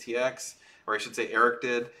Elite ATX, or I should say Eric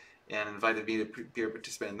did, and invited me to be a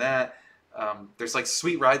participant in that. There's like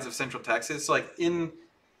sweet rides of Central Texas, so like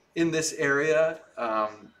in this area,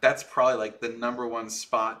 that's probably like the number one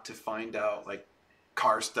spot to find out like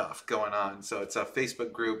car stuff going on. So it's a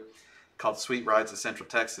Facebook group called Sweet Rides of Central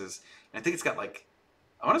Texas, and I think it's got like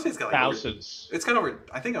I want to say it's got like Thousands. it's got over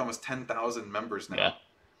I think almost 10,000 members now. Yeah.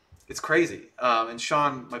 It's crazy. And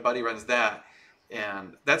Sean, my buddy, runs that,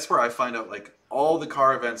 and that's where I find out like all the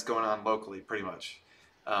car events going on locally, pretty much.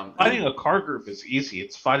 Finding a car group is easy.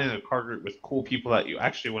 It's finding a car group with cool people that you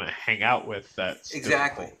actually want to hang out with that's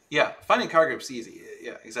Exactly. difficult. Yeah, finding car groups easy.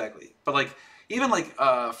 Yeah, exactly. But like even like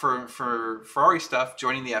for Ferrari stuff,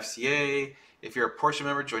 joining the FCA. If you're a Porsche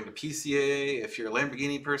member, join the PCA. If you're a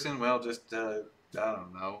Lamborghini person, well, just I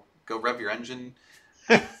don't know, go rev your engine.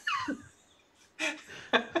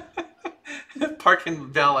 Park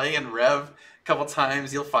in valet and rev a couple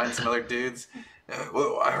times. You'll find some other dudes.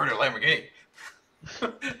 Whoa, I heard a Lamborghini.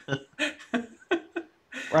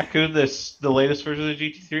 Raccoon, the latest version of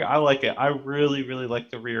the GT3, I like it. I really, really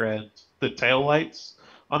like the rear end, the tail lights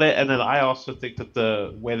on it, and then I also think that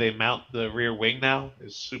the way they mount the rear wing now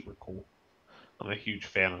is super cool. I'm a huge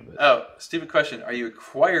fan of it. Oh, stupid question. Are you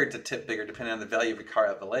required to tip bigger depending on the value of your car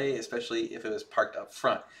at valet, especially if it was parked up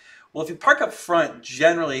front? Well, if you park up front,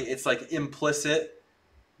 generally it's like implicit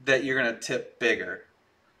that you're going to tip bigger.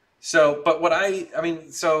 So, but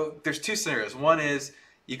so there's two scenarios. One is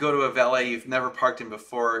you go to a valet you've never parked in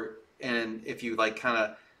before, and if you like kind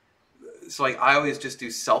of, so like I always just do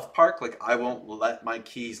self park. Like I won't let my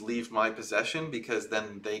keys leave my possession because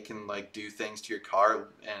then they can like do things to your car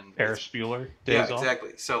and Ferris Bueller yeah, days off.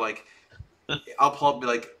 exactly. So like I'll pull up and be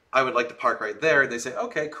like, I would like to park right there. They say,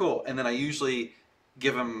 okay, cool. And then I usually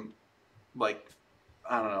give them like,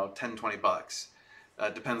 I don't know, 10, $20.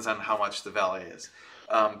 Depends on how much the valet is.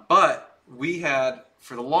 But we had,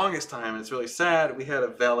 for the longest time, and it's really sad, we had a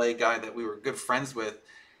valet guy that we were good friends with,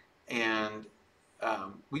 and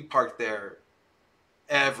we parked there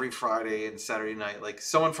every Friday and Saturday night, like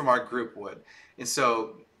someone from our group would. And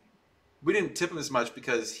so we didn't tip him as much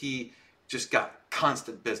because he just got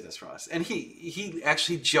constant business from us. And he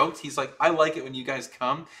actually joked, he's like, I like it when you guys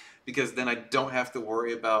come because then I don't have to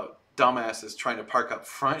worry about dumbasses trying to park up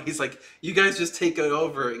front. He's like, you guys just take it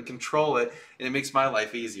over and control it, and it makes my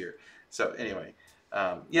life easier. So anyway,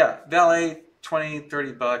 yeah, valet,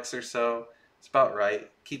 $20-$30 or so. It's about right.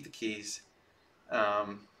 Keep the keys.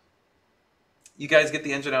 You guys get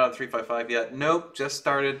the engine out of the 355 yet? Nope, just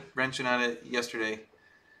started wrenching on it yesterday.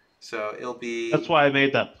 So it'll be... That's why I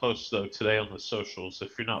made that post, though, today on the socials.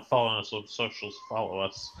 If you're not following us on socials, follow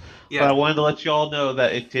us. Yeah. But I wanted to let you all know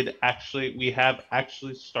that we have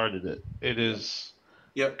actually started it. It is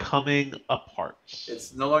coming apart.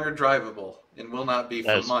 It's no longer drivable and will not be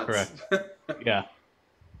for months. Correct. Yeah.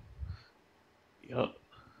 Yep.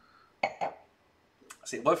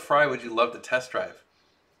 See, what fry would you love to test drive?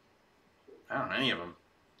 I don't know any of them.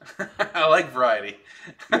 I like variety.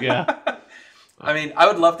 Yeah. I mean, I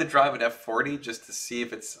would love to drive an F40 just to see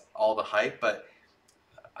if it's all the hype, but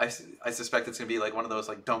I suspect it's gonna be like one of those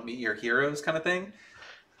like don't meet your heroes kind of thing.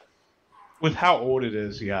 With how old it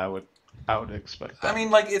is, yeah, I would expect I that. mean,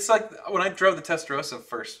 like it's like when I drove the Testarossa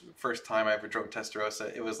first time I ever drove a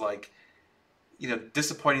Testarossa, it was like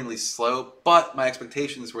disappointingly slow. But my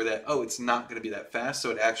expectations were that it's not going to be that fast, so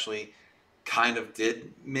it actually kind of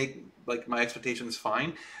did make like my expectations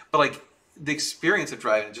fine. But like the experience of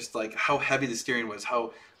driving, just like how heavy the steering was,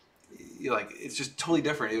 how like it's just totally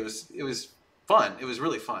different. It was fun. It was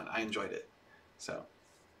really fun. I enjoyed it. So.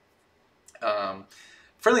 Um,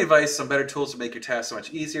 Friendly advice: some better tools to make your tasks so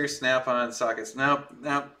much easier. Snap-on sockets. No,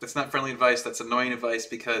 no, that's not friendly advice. That's annoying advice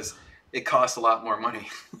because it costs a lot more money.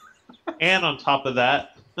 And on top of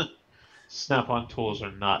that, Snap-on tools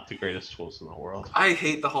are not the greatest tools in the world. I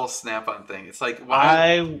hate the whole Snap-on thing. It's like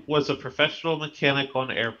why? I was a professional mechanic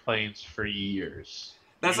on airplanes for years.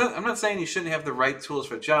 I'm not saying you shouldn't have the right tools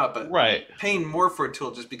for a job, but Right. paying more for a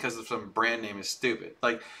tool just because of some brand name is stupid.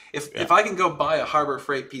 Like if Yeah. I can go buy a Harbor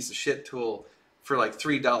Freight piece of shit tool for like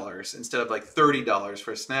 $3 instead of like $30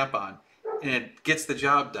 for a Snap-on, and it gets the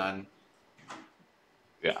job done.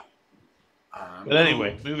 Yeah. But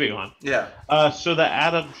anyway, moving on. Yeah. So the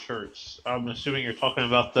Atom shirts. I'm assuming you're talking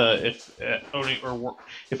about the if owning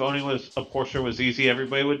was a Porsche was easy,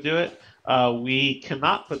 everybody would do it. We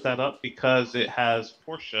cannot put that up because it has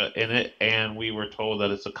Porsche in it, and we were told that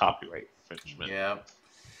it's a copyright infringement. Yeah.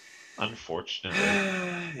 Unfortunately.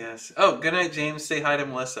 Yes. Oh, good night, James. Say hi to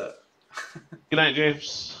Melissa. Good night,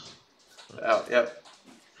 James. Oh, yep.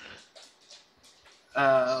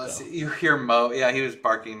 Let's see. You hear Mo? Yeah, he was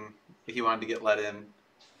barking. He wanted to get let in.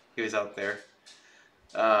 He was out there.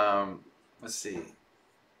 Let's see. Do you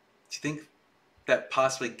think that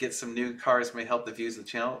possibly get some new cars may help the views of the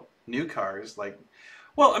channel? New cars,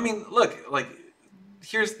 well, I mean, look, like,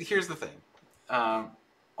 here's the thing. A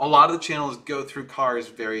lot of the channels go through cars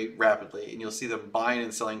very rapidly, and you'll see them buying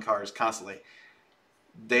and selling cars constantly.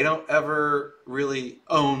 They don't ever really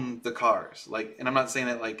own the cars, and I'm not saying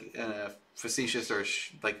that like in a facetious or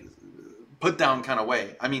like put down kind of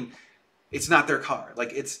way. I mean, it's not their car.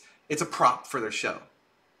 Like it's a prop for their show,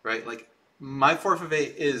 right? Like my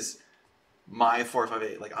 458 is my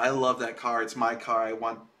 458. Like I love that car. It's my car. I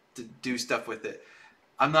want to do stuff with it.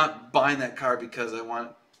 I'm not buying that car because I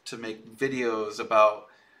want to make videos about,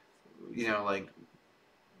 like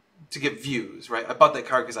to get views, right? I bought that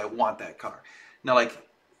car because I want that car. Now, like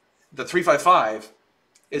the 355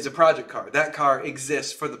 is a project car. That car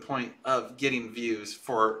exists for the point of getting views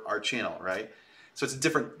for our channel, right? So it's a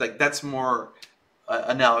different, like that's more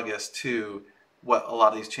analogous to what a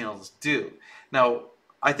lot of these channels do. Now,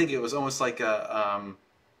 I think it was almost like what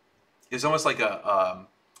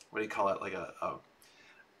do you call it? Like a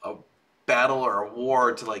battle or a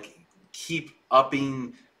war to like keep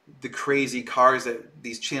upping the crazy cars that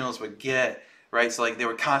these channels would get, right? So like they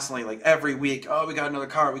were constantly like every week, oh, we got another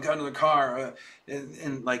car,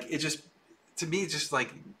 and like it just, to me, just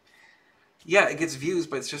like, yeah, it gets views,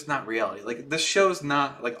 but it's just not reality. Like this show's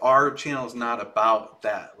not, like our channel is not about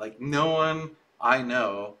that. Like no one I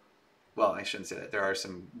know, well, I shouldn't say that. There are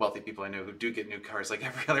some wealthy people I know who do get new cars like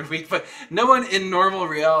every other week, but no one in normal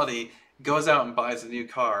reality goes out and buys a new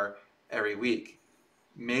car every week.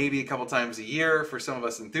 Maybe a couple times a year for some of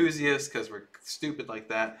us enthusiasts because we're stupid like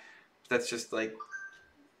that. That's just like.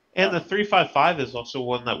 And the 355 is also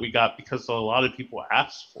one that we got because a lot of people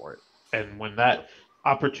asked for it. And when that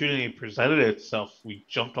opportunity presented itself, we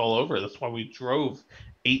jumped all over. That's why we drove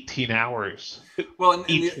 18 hours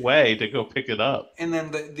each way to go pick it up. And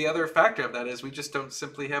then the other factor of that is we just don't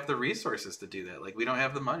simply have the resources to do that. Like we don't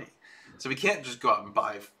have the money. So we can't just go out and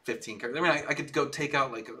buy 15 cars. I mean, I could go take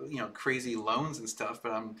out like, crazy loans and stuff,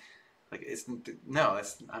 but I'm like,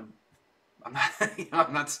 I'm not,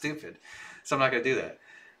 I'm not stupid. So I'm not going to do that.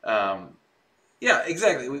 Yeah,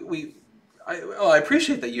 exactly. I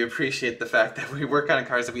appreciate that you appreciate the fact that we work on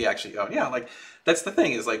cars that we actually own. Yeah, like that's the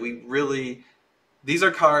thing is like we really, these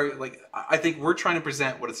are cars, like I think we're trying to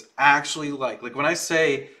present what it's actually like. Like when I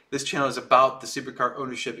say this channel is about the supercar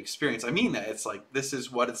ownership experience, I mean that. It's like this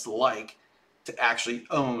is what it's like to actually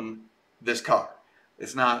own this car.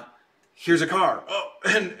 It's not, here's a car,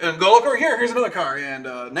 and go look over here, here's another car,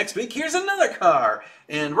 and next week here's another car,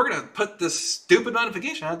 and we're going to put this stupid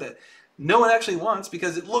notification out that no one actually wants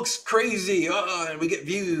because it looks crazy, and we get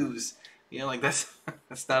views. Like that's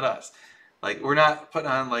not us. Like we're not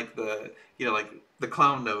putting on like the like the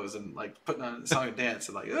clown nose and like putting on a song and dance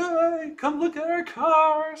and like, hey, come look at our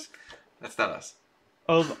cars. That's not us.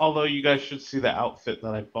 Although you guys should see the outfit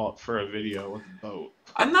that I bought for a video with the boat.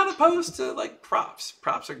 I'm not opposed to like props.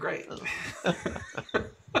 Props are great.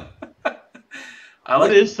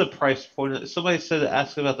 What is the price point? Somebody said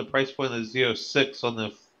ask about the price point of the Z06 on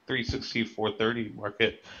the 360, 430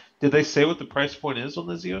 market. Did they say what the price point is on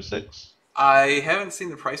the Z06? I haven't seen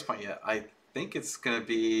the price point yet. I think it's going to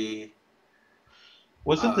be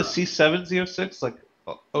Wasn't the uh, C7 Z06 like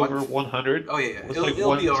one. over 100? Oh yeah, It yeah. was like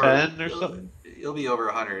It'll be over. 110 or something. It'll be over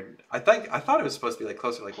 100. I thought it was supposed to be like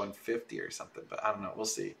closer to like 150 or something, but I don't know. We'll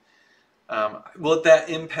see. Will that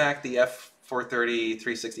impact the F430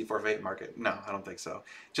 360 408 market? No, I don't think so.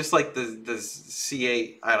 Just like the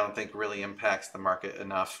C8, I don't think really impacts the market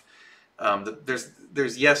enough.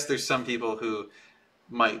 There's some people who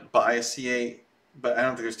might buy a C8, but I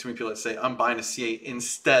don't think there's too many people that say I'm buying a C8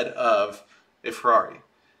 instead of a Ferrari.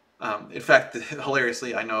 In fact,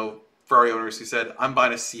 hilariously, I know Ferrari owners who said I'm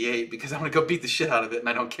buying a C8 because I'm going to go beat the shit out of it and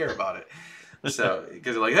I don't care about it. So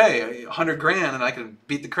because they're like, hey, 100 grand and I can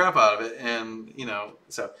beat the crap out of it, and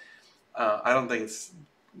so I don't think it's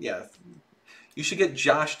yeah. You should get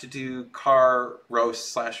Josh to do car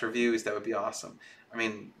roast / reviews. That would be awesome. I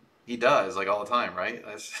mean, he does like all the time, right?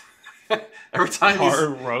 That's, every time Car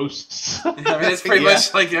roasts. I mean, it's pretty Yeah.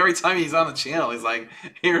 much like every time he's on the channel, he's like,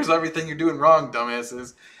 "Here's everything you're doing wrong,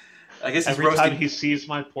 dumbasses." I guess he's Every time roasting. he sees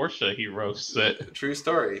my Porsche, he roasts it. True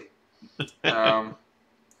story.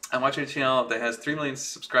 I'm watching a channel that has 3 million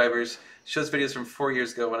subscribers. Shows videos from 4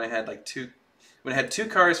 years ago when I had when I had 2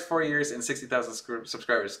 cars, 4 years, and 60,000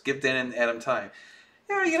 subscribers. Give Dan and Adam time.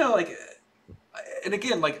 Yeah, and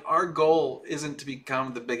again, like our goal isn't to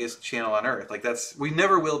become the biggest channel on earth. Like we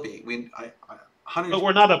never will be. But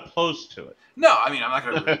we're not opposed to it. No, I mean, I'm not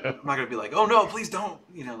gonna be like, oh no, please don't.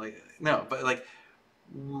 No, but like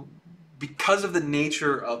because of the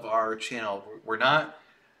nature of our channel, we're not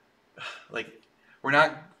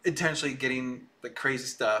intentionally getting the crazy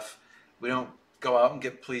stuff. We don't go out and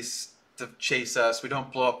get police to chase us. We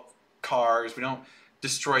don't blow up cars. We don't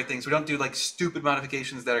destroy things. We don't do like stupid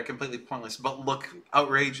modifications that are completely pointless but look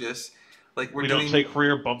outrageous. Like we don't take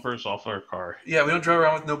rear bumpers off our car. Yeah, we don't drive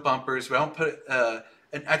around with no bumpers. We don't put an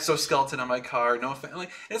exoskeleton on my car. No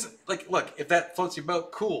offense. It's like, look, if that floats your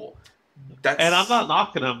boat, cool. And I'm not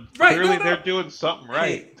knocking them. Right, Clearly, no. they're doing something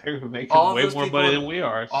right. Hey, they're making way more money than we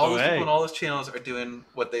are. All those people on all those channels are doing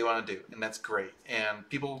what they want to do, and that's great. And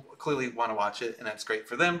people clearly want to watch it, and that's great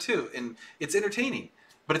for them too. And it's entertaining,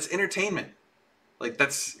 but it's entertainment. Like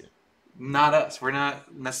that's not us. We're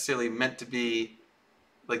not necessarily meant to be.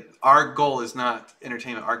 Like our goal is not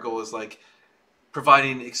entertainment. Our goal is like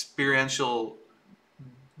providing experiential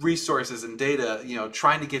resources and data.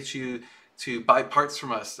 Trying to get you to buy parts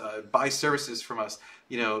from us, buy services from us.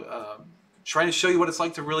 Trying to show you what it's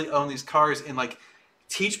like to really own these cars and like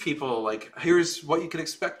teach people like here's what you can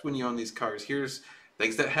expect when you own these cars. Here's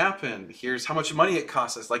things that happen. Here's how much money it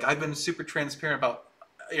costs us. Like I've been super transparent about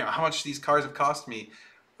how much these cars have cost me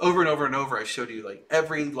over and over and over. I showed you like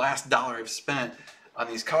every last dollar I've spent on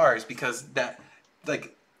these cars because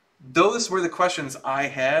those were the questions I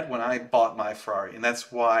had when I bought my Ferrari, and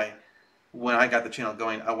that's why when I got the channel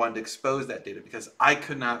going, I wanted to expose that data because I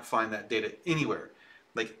could not find that data anywhere.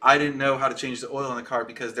 Like I didn't know how to change the oil in the car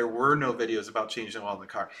because there were no videos about changing the oil in the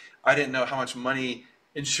car. I didn't know how much money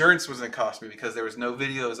insurance was going to cost me because there was no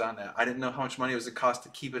videos on that. I didn't know how much money it was going to cost to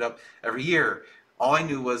keep it up every year. All I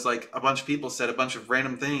knew was like a bunch of people said a bunch of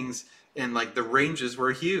random things and like the ranges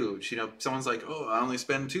were huge. Someone's like, oh, I only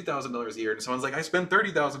spend $2,000 a year. And someone's like, I spend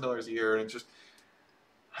 $30,000 a year. And it's just,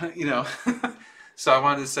 So I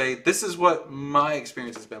wanted to say, this is what my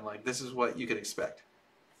experience has been like. This is what you can expect,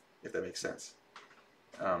 if that makes sense.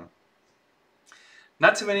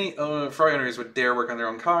 Not too many Ferrari owners would dare work on their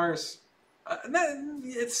own cars.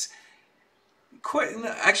 It's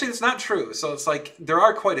not true. So it's like there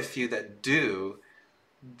are quite a few that do.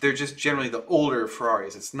 They're just generally the older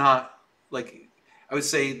Ferraris. It's not like I would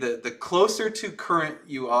say the closer to current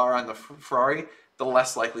you are on the Ferrari, the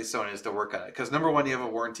less likely someone is to work on it. Because number one, you have a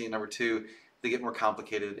warranty. And number two, they get more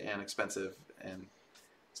complicated and expensive and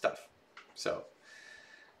stuff. So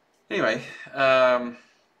anyway,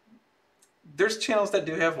 there's channels that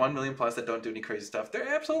do have 1 million plus that don't do any crazy stuff. There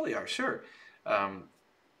absolutely are, sure.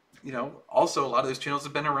 Also a lot of those channels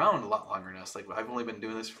have been around a lot longer than us. Like I've only been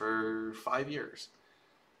doing this for 5 years.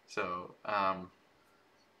 So,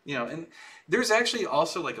 and there's actually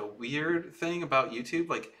also like a weird thing about YouTube.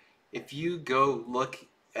 Like if you go look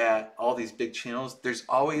at all these big channels, there's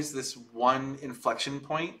always this one inflection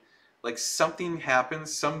point. Like something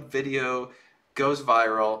happens, some video goes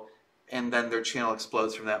viral, and then their channel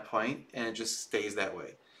explodes from that point, and it just stays that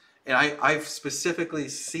way. And I've specifically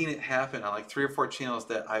seen it happen on like 3 or 4 channels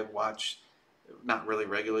that I watch, not really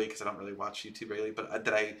regularly because I don't really watch YouTube regularly, but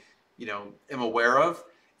that I, am aware of.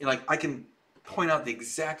 And like I can point out the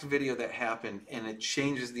exact video that happened, and it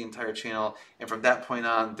changes the entire channel. And from that point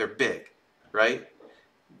on, they're big, right?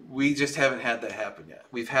 we just haven't had that happen yet.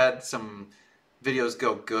 We've had some videos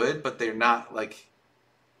go good, but they're not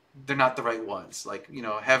the right ones. Like, you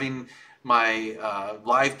know, having my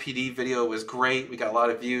live PD video was great. We got a lot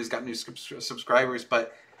of views, got new subscribers,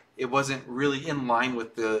 but it wasn't really in line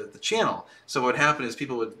with the channel. So what happened is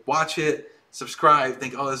people would watch it, subscribe,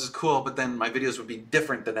 think, oh, this is cool, but then my videos would be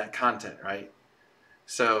different than that content, right?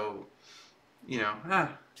 So, you know,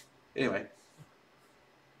 anyway.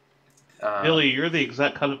 Billy, you're the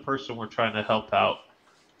exact kind of person we're trying to help out.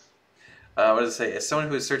 What does it say? As someone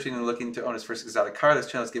who is searching and looking to own his first exotic car, this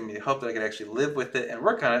channel has given me the hope that I could actually live with it and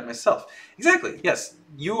work on it myself. Exactly. Yes,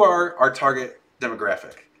 you are our target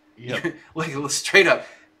demographic. Yep. Like, straight up,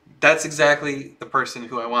 that's exactly the person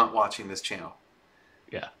who I want watching this channel.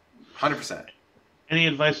 Yeah. 100%. Any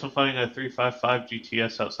advice on finding a 355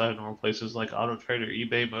 GTS outside of normal places like Auto Trader,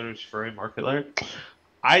 eBay, Motors for a market layer?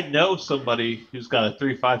 I know somebody who's got a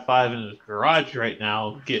 355 in his garage right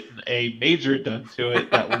now getting a major done to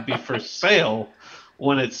it that will be for sale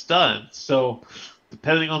when it's done. So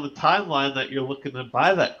depending on the timeline that you're looking to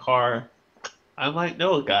buy that car, I might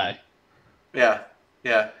know a guy. Yeah,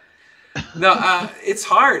 yeah. No, it's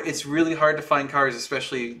hard. It's really hard to find cars,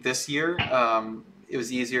 especially this year. It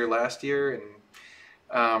was easier last year,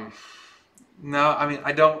 and no, I mean,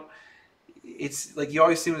 I don't. It's like you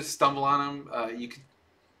always seem to stumble on them. You could,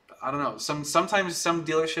 I don't know. Sometimes some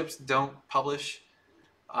dealerships don't publish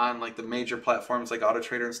on like the major platforms like Auto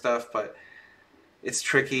Trader and stuff, but it's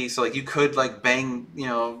tricky. So like you could like bang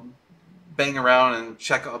around and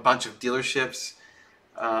check a bunch of dealerships.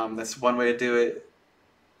 That's one way to do it.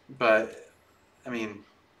 But I mean,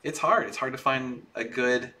 it's hard. It's hard to find a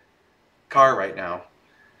good car right now.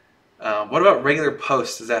 What about regular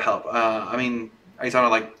posts? Does that help? I mean, are you talking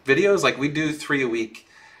about like videos? Like we do 3 a week.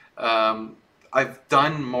 I've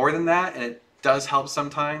done more than that, and it does help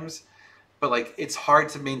sometimes. But like, it's hard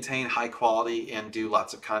to maintain high quality and do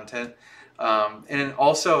lots of content. And then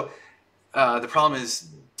also, the problem is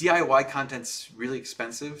DIY content's really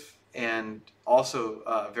expensive and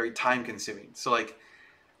also very time consuming. So like,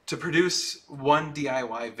 to produce one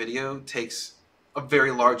DIY video takes a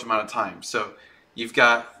very large amount of time. So you've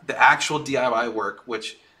got the actual DIY work,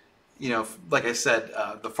 which, you know, like I said,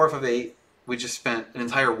 the 458, we just spent an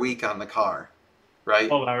entire week on the car, right?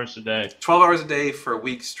 12 hours a day. 12 hours a day for a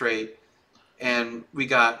week straight. And we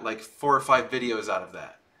got like 4 or 5 videos out of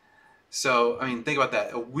that. So, I mean, think about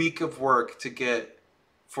that. A week of work to get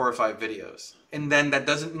 4 or 5 videos. And then that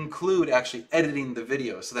doesn't include actually editing the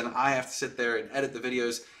video. So then I have to sit there and edit the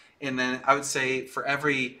videos. And then I would say for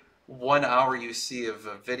every 1 hour you see of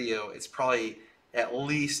a video, it's probably at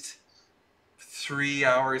least 3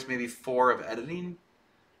 hours, maybe 4 of editing,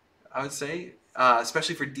 I would say.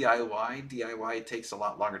 Especially for DIY. DIY takes a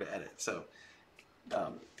lot longer to edit. So,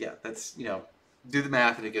 yeah, that's, you know, do the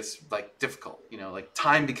math and it gets like difficult. You know, like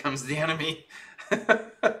time becomes the enemy.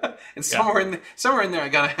 And somewhere in there I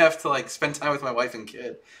gotta have to like spend time with my wife and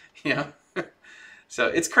kid, you know. So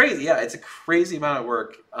it's crazy. Yeah, it's a crazy amount of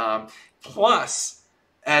work. Plus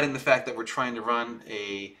adding the fact that we're trying to run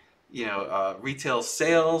a retail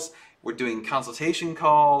sales, we're doing consultation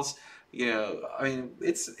calls, you know, I mean,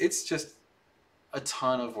 it's just a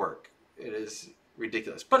ton of work. It is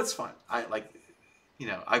ridiculous, but it's fun.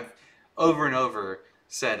 I've over and over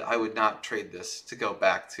said I would not trade this to go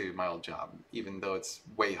back to my old job, even though it's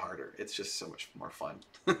way harder. It's just so much more fun.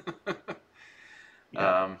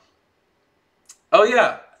 Yeah. Oh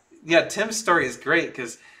yeah. Tim's story is great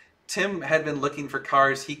because Tim had been looking for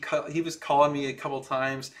cars. He was calling me a couple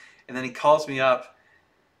times, and then he calls me up,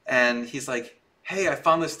 and he's like, "Hey, I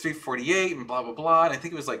found this 348 and blah blah blah." And I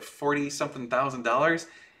think it was like $40-something thousand. And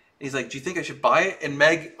he's like, "Do you think I should buy it?" And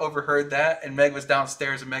Meg overheard that, and Meg was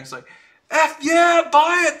downstairs, and Meg's like, "F yeah,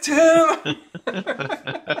 buy it, Tim!"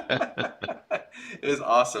 It was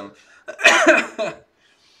awesome.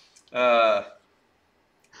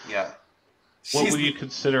 Yeah. What would you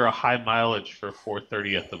consider a high mileage for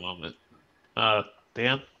 430 at the moment?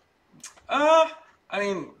 Dan? I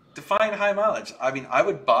mean, define high mileage. I mean, I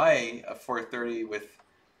would buy a 430 with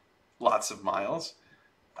lots of miles.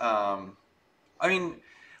 I mean,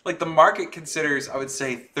 like the market considers, I would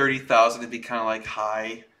say 30,000 to be kind of like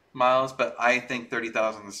high miles, but I think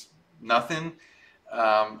 30,000 is nothing.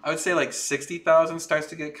 I would say like 60,000 starts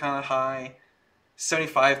to get kind of high.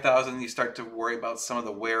 75,000, you start to worry about some of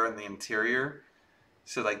the wear in the interior.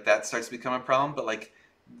 So like that starts to become a problem. But like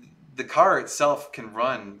the car itself can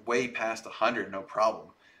run way past 100, no problem.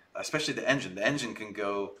 Especially the engine. The engine can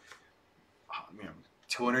go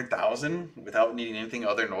 200,000 without needing anything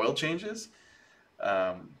other than oil changes.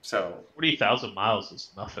 So 40,000 miles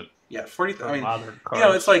is nothing yeah, 40. for I mean, modern it's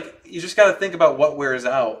cars. like you just got to think about what wears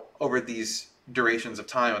out over these durations of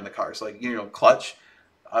time on the cars. Like clutch,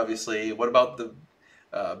 obviously. What about the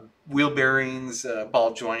uh, wheel bearings,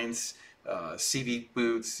 ball joints, CV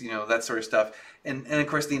boots, that sort of stuff, and of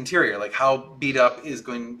course the interior. Like how beat up is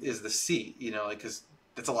the seat? Like because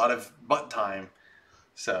it's a lot of butt time.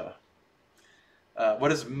 So, what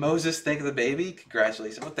does Moses think of the baby?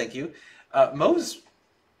 Congratulations. Well, thank you. Moses,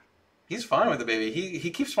 he's fine with the baby.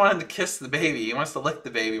 He keeps wanting to kiss the baby. He wants to lick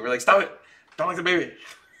the baby. We're like, stop it! Don't lick the baby.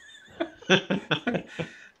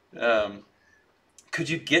 Um, could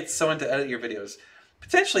you get someone to edit your videos?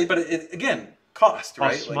 Potentially, but again, cost,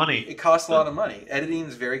 right? Costs Like money. it costs a lot of money. Editing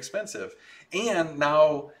is very expensive, and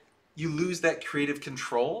now you lose that creative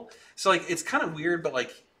control. So like, it's kind of weird, but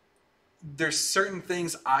like, there's certain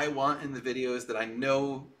things I want in the videos that I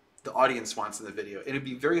know the audience wants in the video. It'd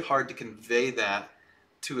be very hard to convey that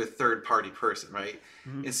to a third party person, right?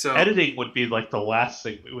 And so Editing would be like the last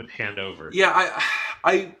thing we would hand over. yeah,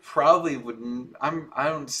 I probably wouldn't. I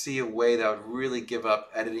don't see a way that I would really give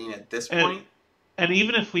up editing at this And point. and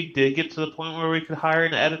even if we did get to the point where we could hire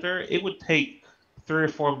an editor, it would take 3 or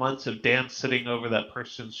 4 months of Dan sitting over that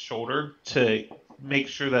person's shoulder to make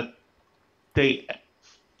sure that they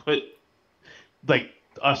put like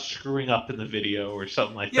us screwing up in the video or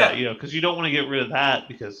something like Yeah, that, because you don't want to get rid of that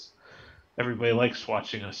because everybody likes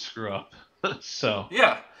watching us screw up. So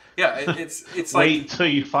yeah, yeah. It's wait like until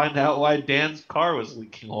you find out why Dan's car was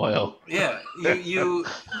leaking oil. yeah.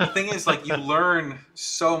 The thing is like you learn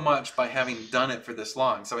so much by having done it for this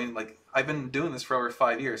long. So I mean, like I've been doing this for over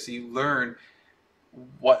 5 years, so you learn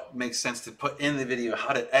what makes sense to put in the video,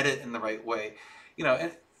 how to edit in the right way, and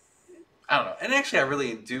I don't know. And actually, I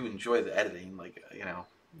really do enjoy the editing. Like Thank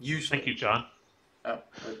usually. you, John. Oh,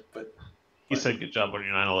 but You what? said good job on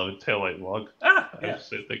your 911 taillight vlog. I Yeah. just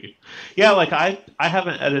said thank you. Yeah, like I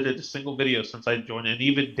haven't edited a single video since I joined, and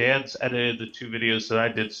even Dan's edited the 2 videos that I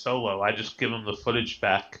did solo. I just give him the footage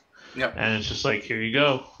back, Yep. and it's just like, here you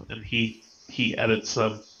go, and he edits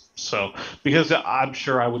them. So because I'm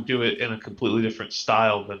sure I would do it in a completely different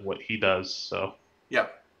style than what he does. So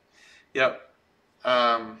Yep. Yep.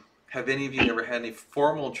 Have any of you ever had any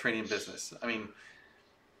formal training business? I mean,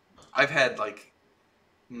 I've had like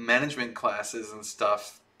management classes and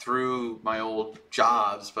stuff through my old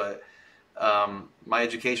jobs, but my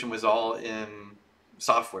education was all in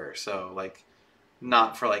software. So like,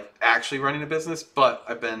 not for like actually running a business, but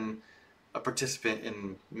I've been a participant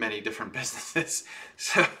in many different businesses.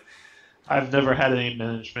 So I've never had any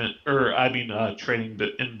management, or I mean, training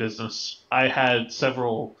in business. I had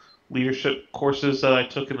several leadership courses that I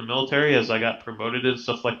took in the military as I got promoted and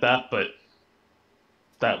stuff like that, but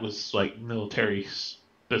that was like military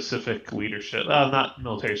specific leadership. Not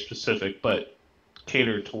military specific, but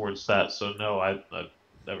catered towards that. So no, I've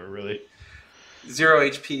never really. Zero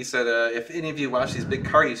HP said, if any of you watch these big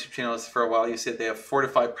car YouTube channels for a while, you said they have 4 to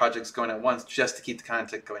 5 projects going at once just to keep the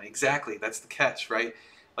content going. Exactly, that's the catch, right?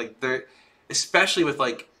 Like they're, especially with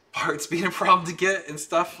like parts being a problem to get and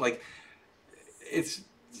stuff. Like it's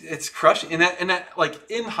it's crushing. And that like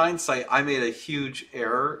in hindsight, I made a huge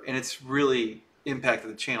error, and it's really impacted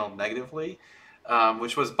the channel negatively,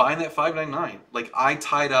 which was buying that 599. Like I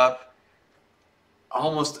tied up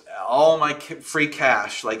almost all my free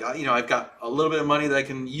cash. Like I've got a little bit of money that I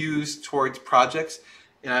can use towards projects,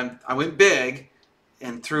 and I went big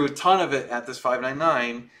and threw a ton of it at this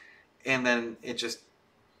 599, and then it just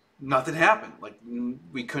nothing happened. Like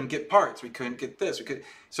we couldn't get parts, we couldn't get this, we could.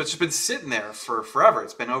 So it's just been sitting there for forever.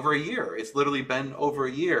 It's been over a year. It's literally been over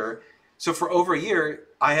a year. So for over a year,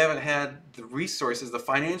 I haven't had the resources, the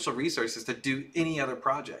financial resources to do any other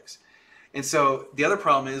projects. And so the other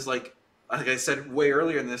problem is like I said way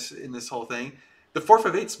earlier in this whole thing, the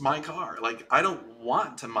 458's my car. Like I don't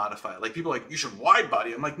want to modify it. Like people are like, you should wide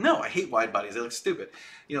body. I'm like, no, I hate wide bodies. They look stupid.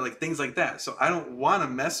 Like things like that. So I don't want to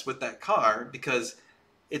mess with that car because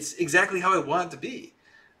it's exactly how I want it to be.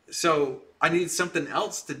 So I need something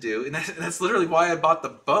else to do, and that's literally why I bought the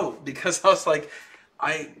boat, because I was like,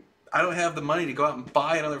 I I don't have the money to go out and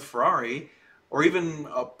buy another Ferrari or even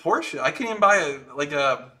a Porsche. I couldn't even buy a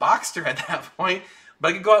Boxster at that point, but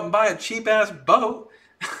I could go out and buy a cheap ass boat.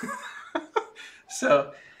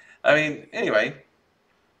 So, I mean, anyway,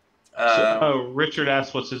 So, um, Richard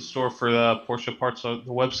asked what's in store for the Porsche parts on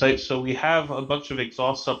the website. So we have a bunch of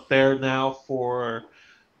exhausts up there now for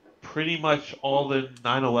pretty much all the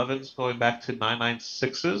 911s going back to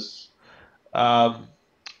 996s. Um,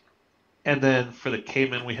 and then for the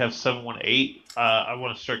Cayman, we have 718. I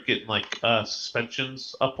want to start getting like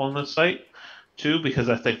suspensions up on the site. too, because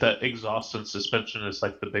I think that exhaust and suspension is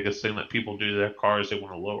like the biggest thing that people do to their cars. They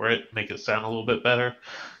want to lower it, make it sound a little bit better.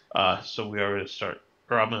 So we are going to start,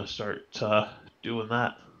 or I'm going to start doing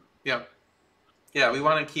that. Yeah. Yeah, we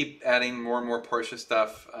want to keep adding more and more Porsche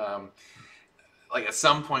stuff. Like at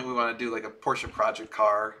some point, we want to do like a Porsche project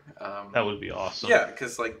car. That would be awesome. Yeah,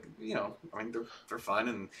 because like I mean they're fun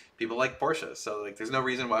and people like Porsche, so like there's no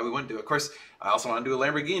reason why we wouldn't do it. Of course, I also want to do a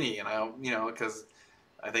Lamborghini, and because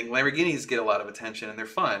I think Lamborghinis get a lot of attention and they're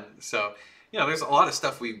fun. So there's a lot of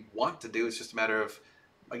stuff we want to do. It's just a matter of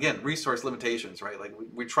again resource limitations, right? Like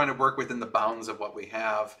we're trying to work within the bounds of what we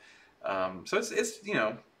have. So it's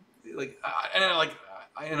like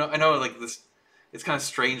I know like this. It's kind of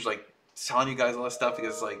strange like telling you guys all this stuff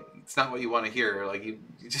because like it's not what you want to hear. Like you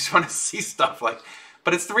just want to see stuff like,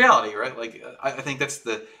 but it's the reality, right? Like I think that's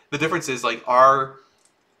the difference is like our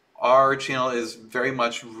channel is very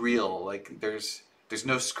much real. Like there's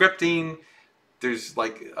no scripting. There's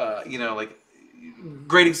like like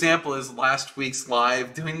great example is last week's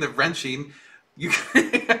live doing the wrenching. You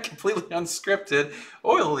completely unscripted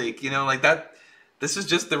oil leak. Like that. This is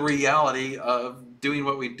just the reality of doing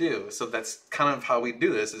what we do. So that's kind of how we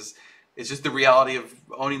do this. It's just the reality of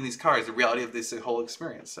owning these cars, the reality of this whole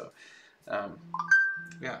experience. So,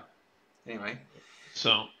 yeah. Anyway.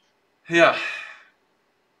 So. Yeah.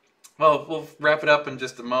 Well, we'll wrap it up in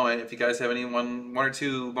just a moment. If you guys have any one or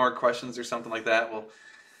two more questions or something like that, we'll.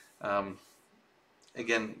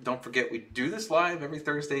 Again, don't forget we do this live every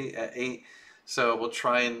Thursday at 8. So we'll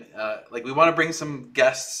try and we want to bring some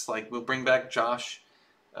guests. Like we'll bring back Josh.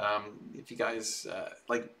 If you guys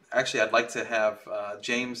actually, I'd like to have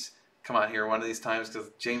James come on here one of these times because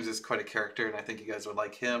James is quite a character, and I think you guys would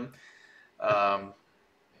like him.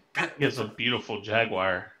 He has a beautiful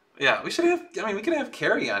Jaguar. Yeah, we should have. I mean, we could have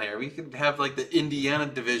Carrie on here. We could have like the Indiana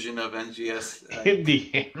division of NGS.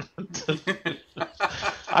 Indiana.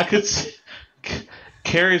 I could see.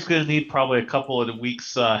 Carrie's going to need probably a couple of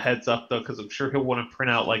weeks heads up though, because I'm sure he'll want to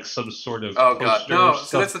print out like some sort of poster no.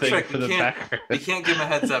 So that's the trick. You can't give him a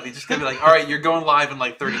heads up. You just gotta be like, all right, you're going live in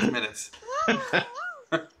like 30 minutes.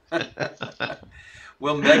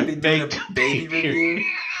 Will Meg be doing a baby review?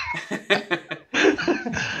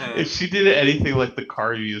 If she did anything like the car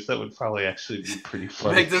reviews, that would probably actually be pretty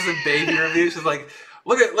funny. Meg does a baby review. She's like,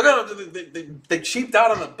 look at they cheaped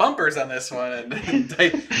out on the bumpers on this one, and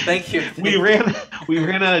thank you. We ran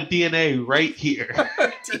out of DNA right here.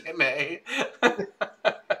 DNA.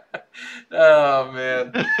 Oh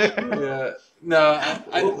man. Yeah. No,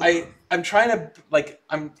 I'm trying to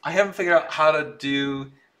I haven't figured out how to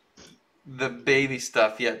do the baby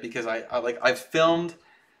stuff yet because I've filmed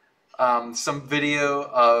some video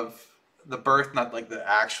of the birth, not like the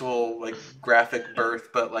actual like graphic birth,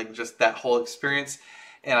 but like just that whole experience,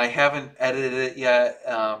 and I haven't edited it yet,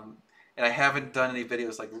 and I haven't done any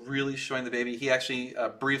videos like really showing the baby. He actually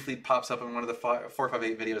briefly pops up in one of the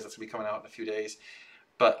 458 videos that's gonna be coming out in a few days,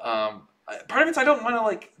 but part of it's I don't want to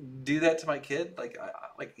like do that to my kid. Like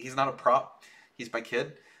he's not a prop, he's my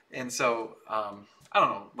kid, and so I don't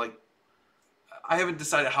know. Like I haven't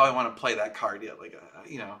decided how I want to play that card yet. Like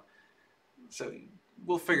so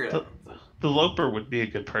we'll figure it out. The Loper would be a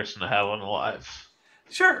good person to have on the live.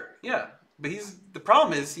 Sure, yeah, but the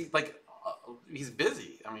problem is he's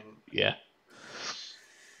busy. I mean, yeah.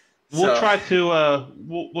 We'll try to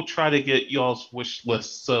we'll try to get y'all's wish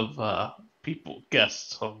lists of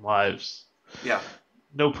guests on lives. Yeah.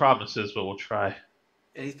 No promises, but we'll try.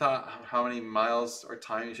 Any thought how many miles or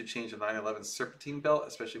time you should change the 911 serpentine belt,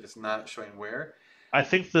 especially if it's not showing wear? I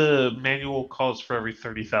think the manual calls for every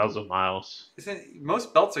 30,000 miles.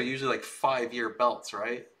 Most belts are usually like 5-year belts,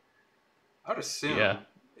 right? I would assume. Yeah.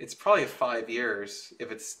 It's probably 5 years if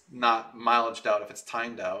it's not mileaged out, if it's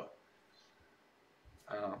timed out.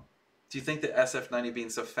 I don't know. Do you think the SF90 being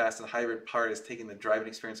so fast and hybrid powered is taking the driving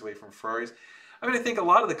experience away from Ferraris? I mean, I think a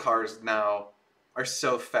lot of the cars now are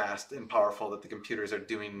so fast and powerful that the computers are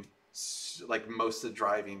doing like most of the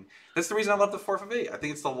driving. That's the reason I love the 458. I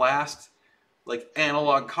think it's the last like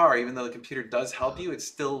analog car. Even though the computer does help you, it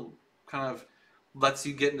still kind of lets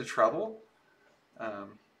you get into trouble.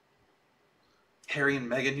 Harry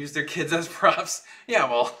and Meghan use their kids as props. Yeah,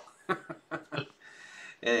 well.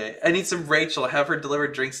 I need some Rachel. Have her deliver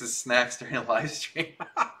drinks and snacks during a live stream.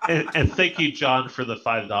 and thank you, John, for the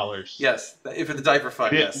 $5. Yes, for the diaper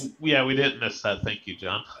fund. Yes. Yeah, we didn't miss that. Thank you,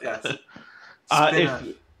 John. Yes.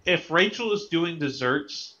 If Rachel is doing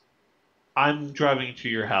desserts, I'm driving to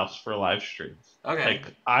your house for a live stream. Okay.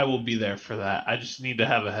 Like I will be there for that. I just need to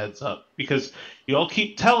have a heads up because you all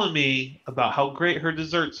keep telling me about how great her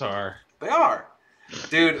desserts are. They are,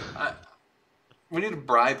 dude. We need to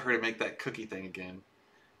bribe her to make that cookie thing again.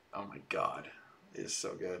 Oh my god. It is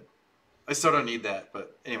so good. I still don't need that,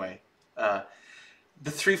 but anyway. The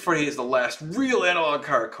 348 is the last real analog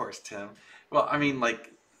car, of course, Tim. Well, I mean,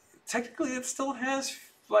 like, technically it still has,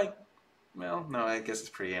 like, well, no, I guess it's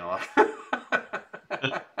pretty analog.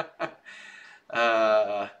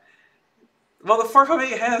 uh, well, the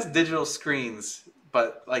 458 has digital screens,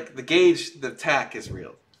 but, like, the gauge, the tack is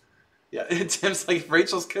real. Yeah, Tim's like, if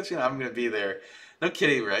Rachel's kitchen, I'm going to be there. No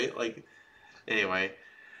kidding, right? Like, anyway.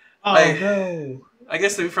 Oh no. I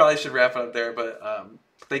guess we probably should wrap it up there, but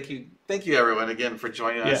thank you everyone again for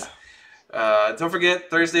joining us. Don't forget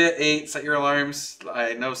Thursday at 8. Set your alarms.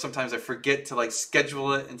 I know sometimes I forget to like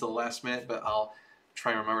schedule it until the last minute, but I'll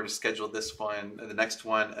try and remember to schedule this one and the next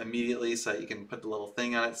one immediately so that you can put the little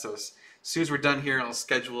thing on it. So as soon as we're done here, I'll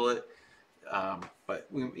schedule it. But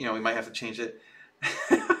we might have to change it.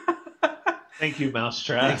 Thank you,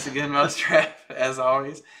 Mousetrap. Thanks again, Mousetrap. As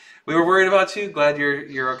always, we were worried about you. Glad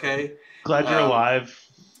you're okay. Glad you're alive.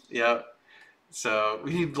 Yeah. So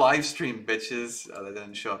we need live stream, bitches. That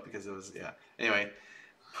didn't show up because it was Anyway,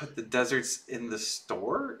 put the desserts in the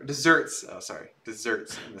store. Desserts. Oh, sorry,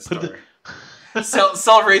 desserts in the store.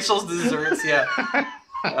 Sell Rachel's desserts. Yeah.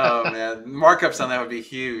 Oh man, markups on that would be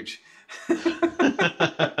huge. All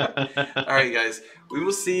right, guys. We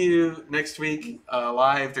will see you next week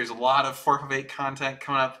live. There's a lot of 458 content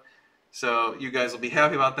coming up, so you guys will be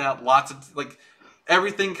happy about that. Lots of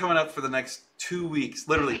everything coming up for the next 2 weeks.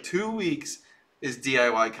 Literally 2 weeks is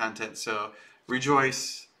DIY content. So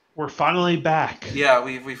rejoice. We're finally back. Yeah,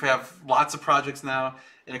 we have lots of projects now,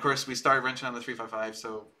 and of course we started wrenching on the 355,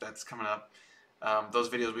 so that's coming up. Those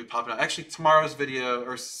videos will be popping up. Actually, tomorrow's video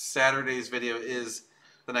or Saturday's video is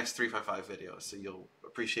the next 355 video, so you'll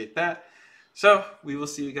appreciate that. So we will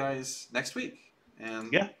see you guys next week.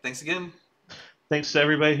 And thanks again. Thanks to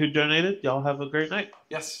everybody who donated. Y'all have a great night.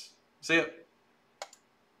 Yes. See ya.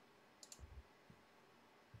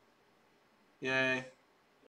 Yay.